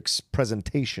Frederick's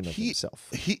presentation of himself.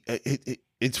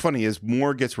 It's funny, as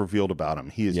more gets revealed about him,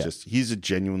 he's a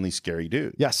genuinely scary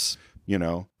dude. Yes. You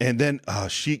know, and then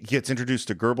she gets introduced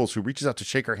to Goebbels, who reaches out to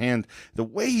shake her hand. The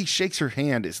way he shakes her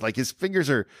hand is like his fingers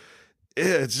are,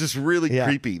 it's just really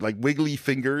creepy, like wiggly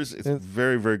fingers. It's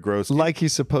very, very gross. Like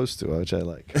he's supposed to, which I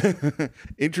like.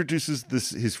 Introduces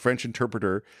his French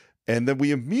interpreter, and then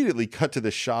we immediately cut to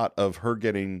the shot of her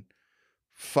getting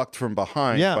fucked from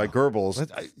behind by Goebbels.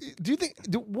 Do you think,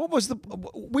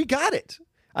 we got it.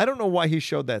 I don't know why he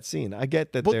showed that scene. I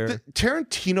get that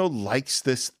Tarantino likes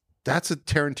this. That's a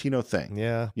Tarantino thing.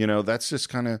 Yeah. You know, that's just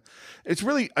kind of, it's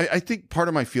really, I think part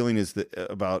of my feeling is that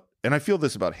about, and I feel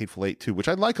this about Hateful Eight too, which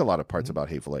I like a lot of parts about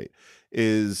Hateful Eight,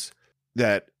 is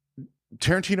that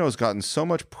Tarantino has gotten so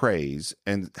much praise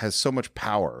and has so much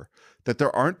power that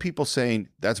there aren't people saying,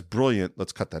 that's brilliant,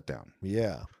 let's cut that down.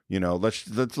 Yeah. You know, let's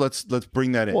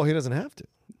bring that in. Well, he doesn't have to.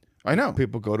 I know.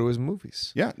 People go to his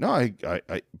movies. Yeah. No,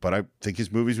 but I think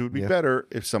his movies would be better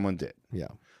if someone did. Yeah.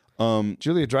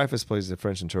 Julia Dreyfus plays the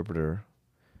French interpreter.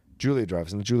 Julia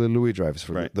Dreyfus, and Julia Louis-Dreyfus,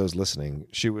 for those listening.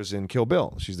 She was in Kill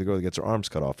Bill. She's the girl that gets her arms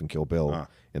cut off in Kill Bill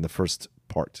in the first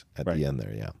part at the end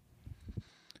there,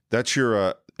 That's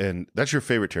your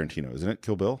favorite Tarantino, isn't it?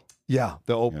 Kill Bill? Yeah,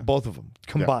 both of them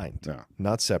combined. Yeah.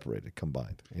 Not separated,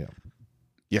 combined. Yeah.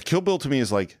 Yeah, Kill Bill to me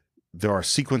is like, there are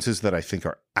sequences that I think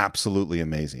are absolutely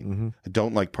amazing. Mm-hmm. I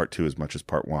don't like part 2 as much as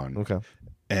part 1. Okay.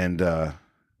 And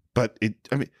but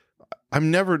I'm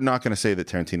never not going to say that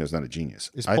Tarantino's not a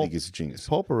genius. I think he's a genius. Is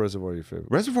Pulp or Reservoir your favorite?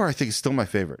 Reservoir, I think, is still my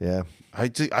favorite. Yeah. I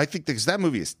think because that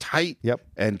movie is tight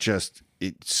and just,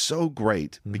 it's so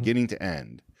great beginning to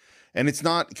end. And it's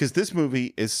not, because this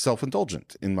movie is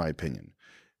self-indulgent, in my opinion.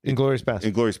 Inglourious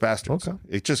Basterds. Inglourious Basterds. Okay.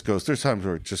 It just goes, there's times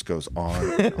where it just goes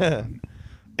on and on.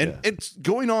 And it's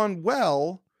going on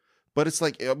well, but it's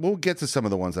like, we'll get to some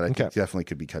of the ones that I think definitely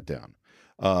could be cut down.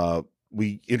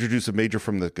 We introduce a major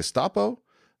from the Gestapo.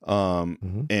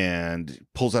 And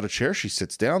pulls out a chair. She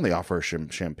sits down. They offer her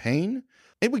champagne.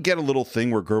 And we get a little thing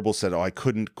where Goebbels said, I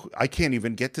can't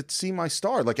even get to see my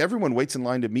star. Like, everyone waits in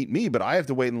line to meet me, but I have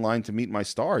to wait in line to meet my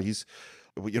star.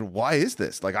 Why is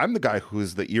this? Like, I'm the guy who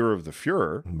is the ear of the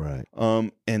Fuhrer. Right.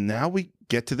 And now we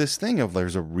get to this thing of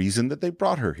there's a reason that they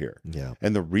brought her here. Yeah.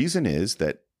 And the reason is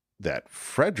that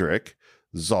Frederick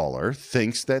Zoller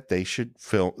thinks that they should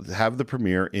have the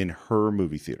premiere in her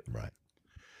movie theater. Right.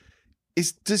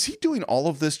 Does he doing all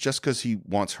of this just because he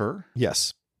wants her?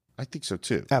 Yes. I think so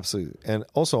too. Absolutely. And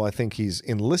also I think he's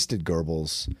enlisted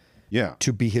Goebbels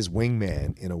to be his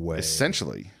wingman in a way.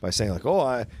 Essentially. By saying like,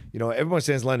 everyone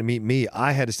stands in line to meet me.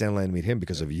 I had to stand in line to meet him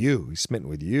because of you. He's smitten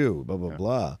with you, blah, blah,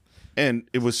 blah. And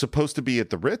it was supposed to be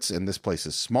at the Ritz, and this place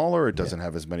is smaller. It doesn't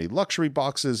have as many luxury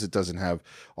boxes. It doesn't have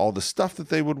all the stuff that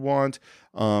they would want.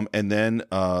 And then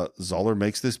Zoller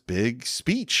makes this big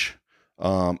speech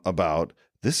about,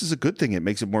 this is a good thing. It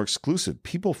makes it more exclusive.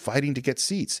 People fighting to get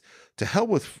seats. To hell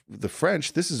with the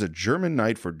French. This is a German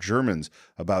night for Germans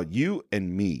about you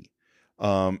and me.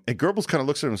 And Goebbels kind of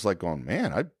looks at him and is like going,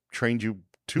 man, I trained you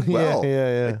too well.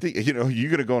 Yeah. I think, you're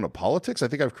going to go into politics? I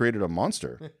think I've created a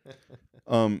monster.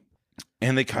 And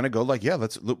they kind of go like, yeah,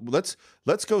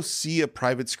 let's go see a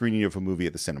private screening of a movie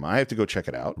at the cinema. I have to go check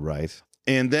it out. Right.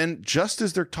 And then just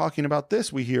as they're talking about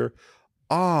this, we hear,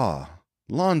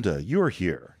 Landa, you're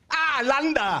here.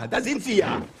 Landa, da sind Sie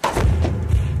ja.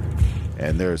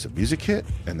 And there's a music hit,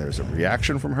 and there's a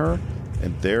reaction from her,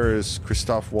 and there is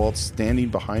Christoph Waltz standing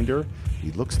behind her. He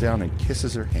looks down and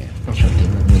kisses her hand.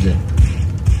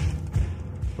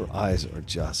 Her eyes are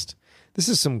just... This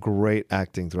is some great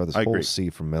acting throughout this whole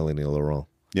scene from Melanie Laurent.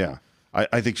 Yeah,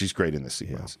 I think she's great in this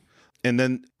sequence. Yeah. And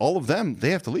then all of them, they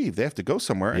have to leave. They have to go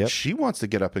somewhere. And she wants to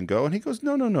get up and go. And he goes,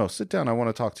 no, sit down. I want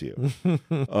to talk to you.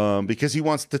 Because he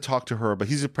wants to talk to her. But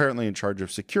he's apparently in charge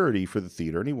of security for the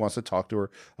theater. And he wants to talk to her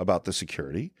about the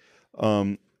security.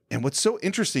 And what's so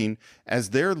interesting, as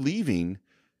they're leaving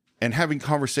and having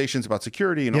conversations about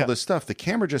security and all this stuff, the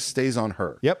camera just stays on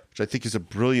her. Yep. Which I think is a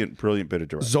brilliant, brilliant bit of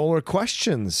direction. Zoller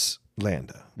questions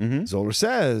Landa. Zoller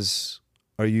says,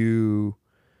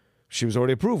 she was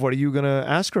already approved. What are you going to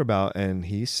ask her about? And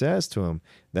he says to him,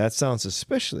 that sounds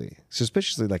suspiciously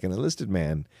like an enlisted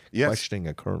man questioning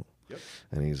a colonel.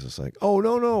 And he's just like, oh,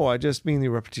 no, I just mean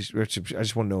your reputation. I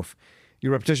just want to know if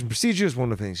your reputation procedures,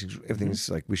 one of the things, everything's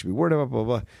like we should be worried about, blah,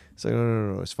 blah, blah. It's like,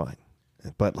 no, it's fine.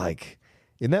 But like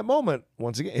in that moment,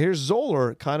 once again, here's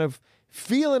Zoller kind of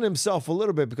feeling himself a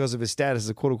little bit because of his status as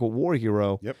a quote unquote war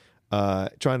hero.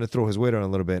 Trying to throw his weight on a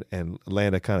little bit, and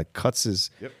Landa kind of cuts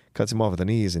him off at the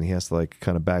knees, and he has to like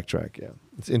kind of backtrack. Yeah,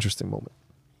 it's an interesting moment.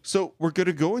 So we're going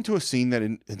to go into a scene that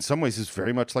in some ways is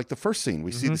very much like the first scene.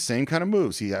 We see the same kind of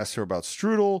moves. He asks her about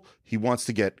strudel. He wants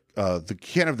to get he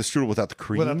can't have the strudel without the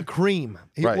cream. Without the cream.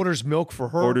 He orders milk for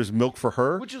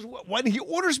her. Which is when he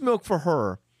orders milk for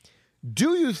her,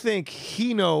 do you think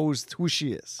he knows who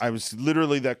she is? I was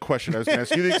literally that question. I was going to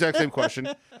ask you the exact same question.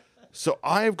 So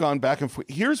I've gone back and forth.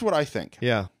 Here's what I think.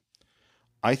 Yeah.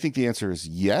 I think the answer is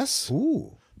yes.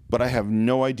 Ooh. But I have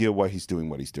no idea why he's doing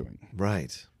what he's doing.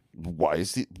 Right. Why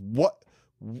is he what?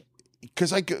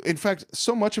 Because in fact,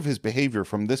 so much of his behavior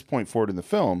from this point forward in the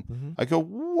film, I go,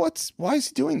 why is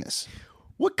he doing this?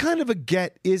 What kind of a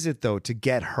get is it though to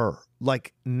get her?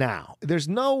 Like now, there's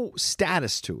no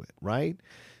status to it, right?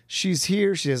 She's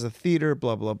here. She has a theater.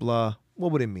 Blah blah blah.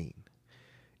 What would it mean?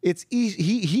 It's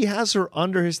easy. He has her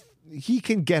under his. He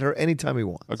can get her anytime he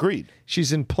wants. Agreed.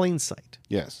 She's in plain sight.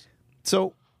 Yes.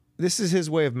 So this is his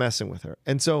way of messing with her.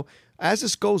 And so as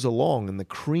this goes along and the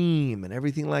cream and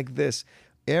everything like this,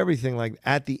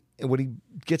 when he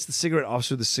gets the cigarette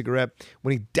officer the cigarette,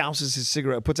 when he douses his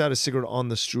cigarette, puts out his cigarette on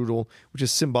the strudel, which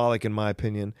is symbolic in my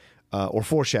opinion, or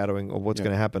foreshadowing of what's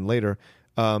going to happen later.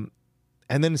 And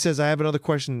then it says, I have another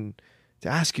question to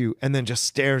ask you, and then just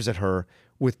stares at her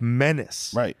with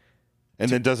menace. Right. And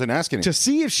then doesn't ask anything. To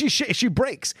see if she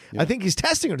breaks. Yeah. I think he's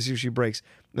testing her to see if she breaks.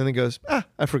 And then goes,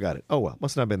 I forgot it. Oh, well,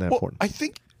 must not have been that important.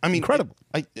 Incredible.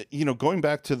 Going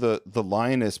back to the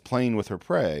lioness playing with her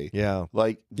prey. Yeah.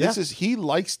 Like, this is, he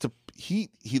likes to, he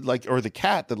like, or the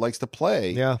cat that likes to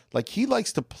play. Yeah. Like, he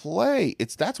likes to play.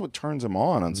 That's what turns him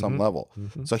on some level.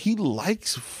 So he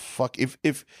likes, if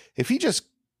he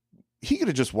could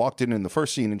have just walked in the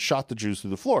first scene and shot the Jews through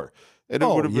the floor. And it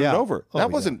would have been over.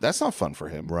 That's not fun for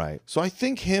him. Right. So I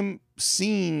think him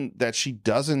seeing that she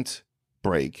doesn't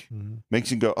break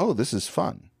makes him go, oh, this is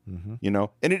fun. And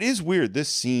it is weird. This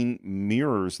scene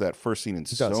mirrors that first scene in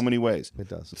so many ways. It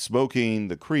does. The smoking,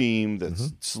 the cream,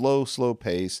 the slow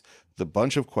pace, the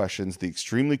bunch of questions, the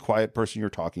extremely quiet person you're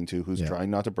talking to who's trying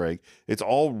not to break. It's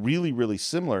all really, really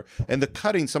similar. And the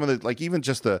cutting, some of the, like even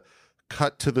just the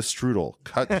cut to the strudel,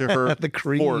 cut to her the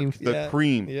cream, fork, the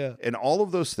cream. Yeah. And all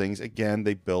of those things, again,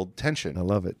 they build tension. I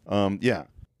love it. Yeah.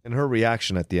 And her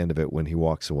reaction at the end of it when he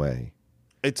walks away.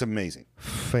 It's amazing.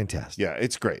 Fantastic. Yeah,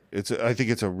 it's great. I think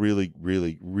it's a really,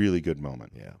 really, really good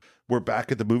moment. Yeah. We're back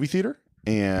at the movie theater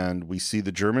and we see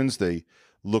the Germans. They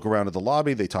look around at the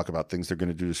lobby. They talk about things they're going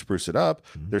to do to spruce it up.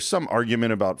 There's some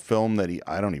argument about film that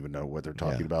I don't even know what they're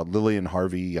talking about. Lillian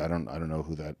Harvey. I don't know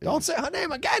who that is. Don't say her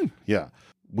name again. Yeah.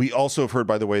 We also have heard,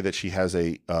 by the way, that she has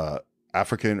a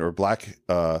African or black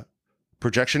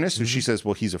projectionist who she says,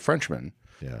 well, he's a Frenchman.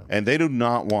 Yeah. And they do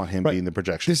not want him being the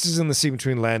projectionist. This is in the scene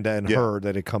between Landa and her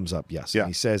that it comes up, yes. Yeah. And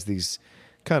he says these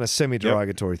kind of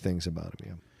semi-derogatory things about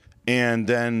him. Yeah. And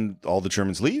then all the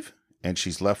Germans leave, and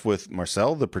she's left with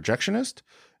Marcel, the projectionist,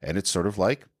 and it's sort of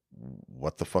like,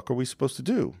 what the fuck are we supposed to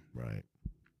do? Right.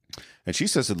 And she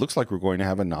says, it looks like we're going to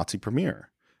have a Nazi premiere.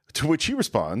 To which he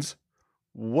responds,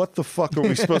 what the fuck are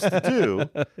we supposed to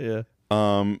do? Yeah.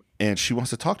 And she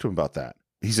wants to talk to him about that.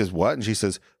 He says, what? And she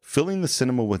says, filling the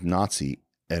cinema with Nazi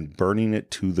and burning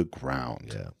it to the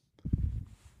ground. Yeah.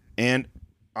 And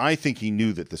I think he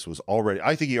knew that this was already,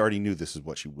 I think he already knew this is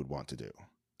what she would want to do.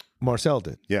 Marcel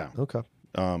did. Yeah. Okay.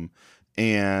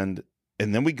 And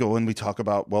then we go and we talk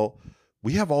about, well,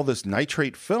 we have all this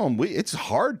nitrate film. It's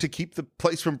hard to keep the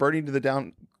place from burning to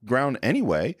the ground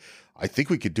anyway. I think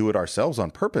we could do it ourselves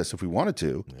on purpose if we wanted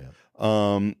to.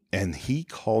 Yeah. And he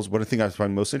calls, what I think I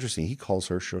find most interesting, he calls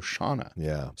her Shoshana.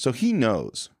 Yeah. So he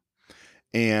knows.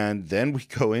 And then we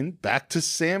go in back to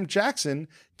Sam Jackson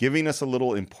giving us a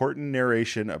little important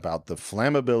narration about the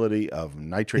flammability of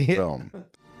nitrate film.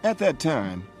 At that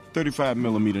time, 35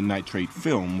 millimeter nitrate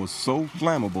film was so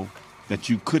flammable that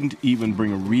you couldn't even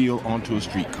bring a reel onto a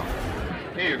streetcar.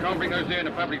 Hey, you can't bring those there in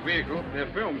a public vehicle. They're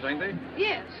films, ain't they?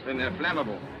 Yes. Then they're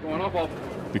flammable. Going off.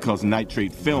 Because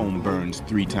nitrate film burns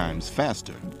 3 times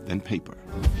faster than paper.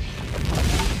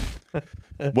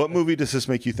 What movie does this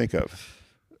make you think of?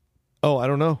 Oh, I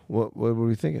don't know. What were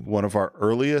we thinking? One of our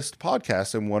earliest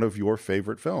podcasts and one of your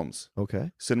favorite films. Okay.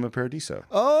 Cinema Paradiso.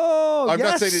 Oh, I'm yes.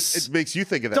 not saying it makes you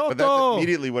think of that, but that's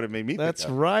immediately what it made me think of. That's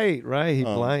right.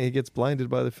 He gets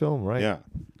blinded by the film, right? Yeah.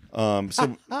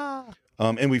 So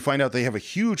And we find out they have a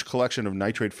huge collection of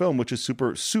nitrate film, which is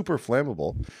super, super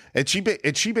flammable. And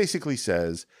she basically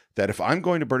says that if I'm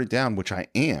going to burn it down, which I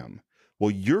am,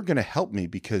 well, you're going to help me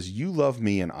because you love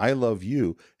me and I love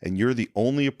you, and you're the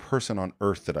only person on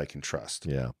earth that I can trust.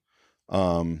 Yeah.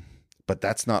 But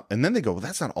that's not, and then they go, well,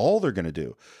 that's not all they're going to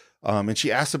do. And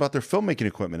she asks about their filmmaking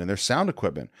equipment and their sound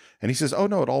equipment. And he says, oh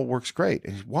no, it all works great.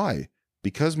 And why?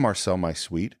 Because Marcel, my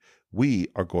sweet, we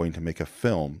are going to make a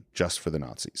film just for the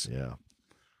Nazis. Yeah.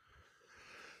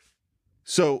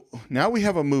 So now we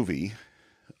have a movie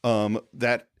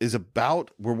that is about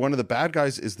where one of the bad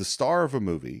guys is the star of a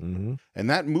movie. Mm-hmm. And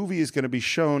that movie is going to be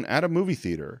shown at a movie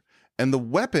theater. And the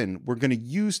weapon we're going to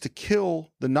use to kill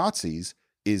the Nazis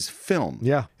is film.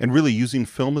 Yeah. And really using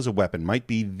film as a weapon might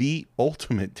be the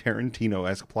ultimate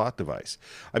Tarantino-esque plot device.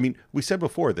 I mean, we said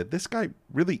before that this guy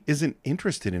really isn't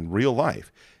interested in real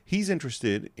life. He's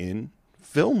interested in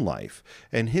film life,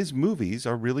 and his movies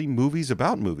are really movies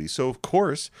about movies. So of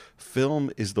course, film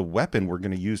is the weapon we're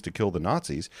going to use to kill the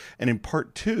Nazis. And in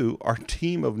part 2, our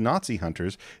team of Nazi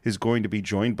hunters is going to be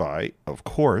joined by, of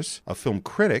course, a film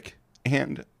critic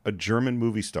and a German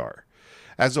movie star.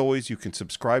 As always, you can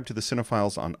subscribe to the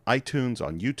Cinephiles on iTunes,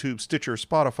 on YouTube, Stitcher,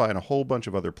 Spotify, and a whole bunch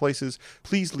of other places.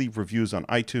 Please leave reviews on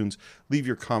iTunes. Leave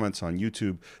your comments on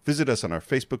YouTube. Visit us on our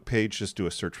Facebook page. Just do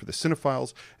a search for the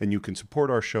Cinephiles. And you can support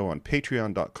our show on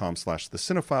patreon.com/the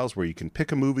Cinephiles, where you can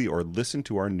pick a movie or listen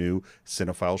to our new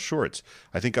Cinephile shorts.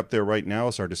 I think up there right now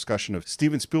is our discussion of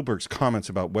Steven Spielberg's comments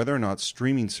about whether or not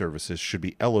streaming services should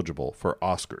be eligible for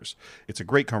Oscars. It's a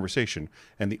great conversation,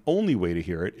 and the only way to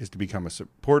hear it is to become a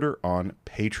supporter on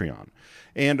Patreon.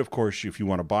 And of course, if you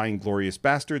want to buy Inglourious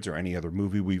Basterds or any other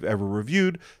movie we've ever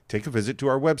reviewed, take a visit to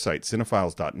our website,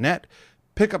 cinephiles.net,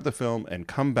 pick up the film, and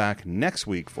come back next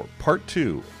week for part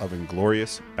 2 of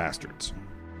Inglourious Basterds.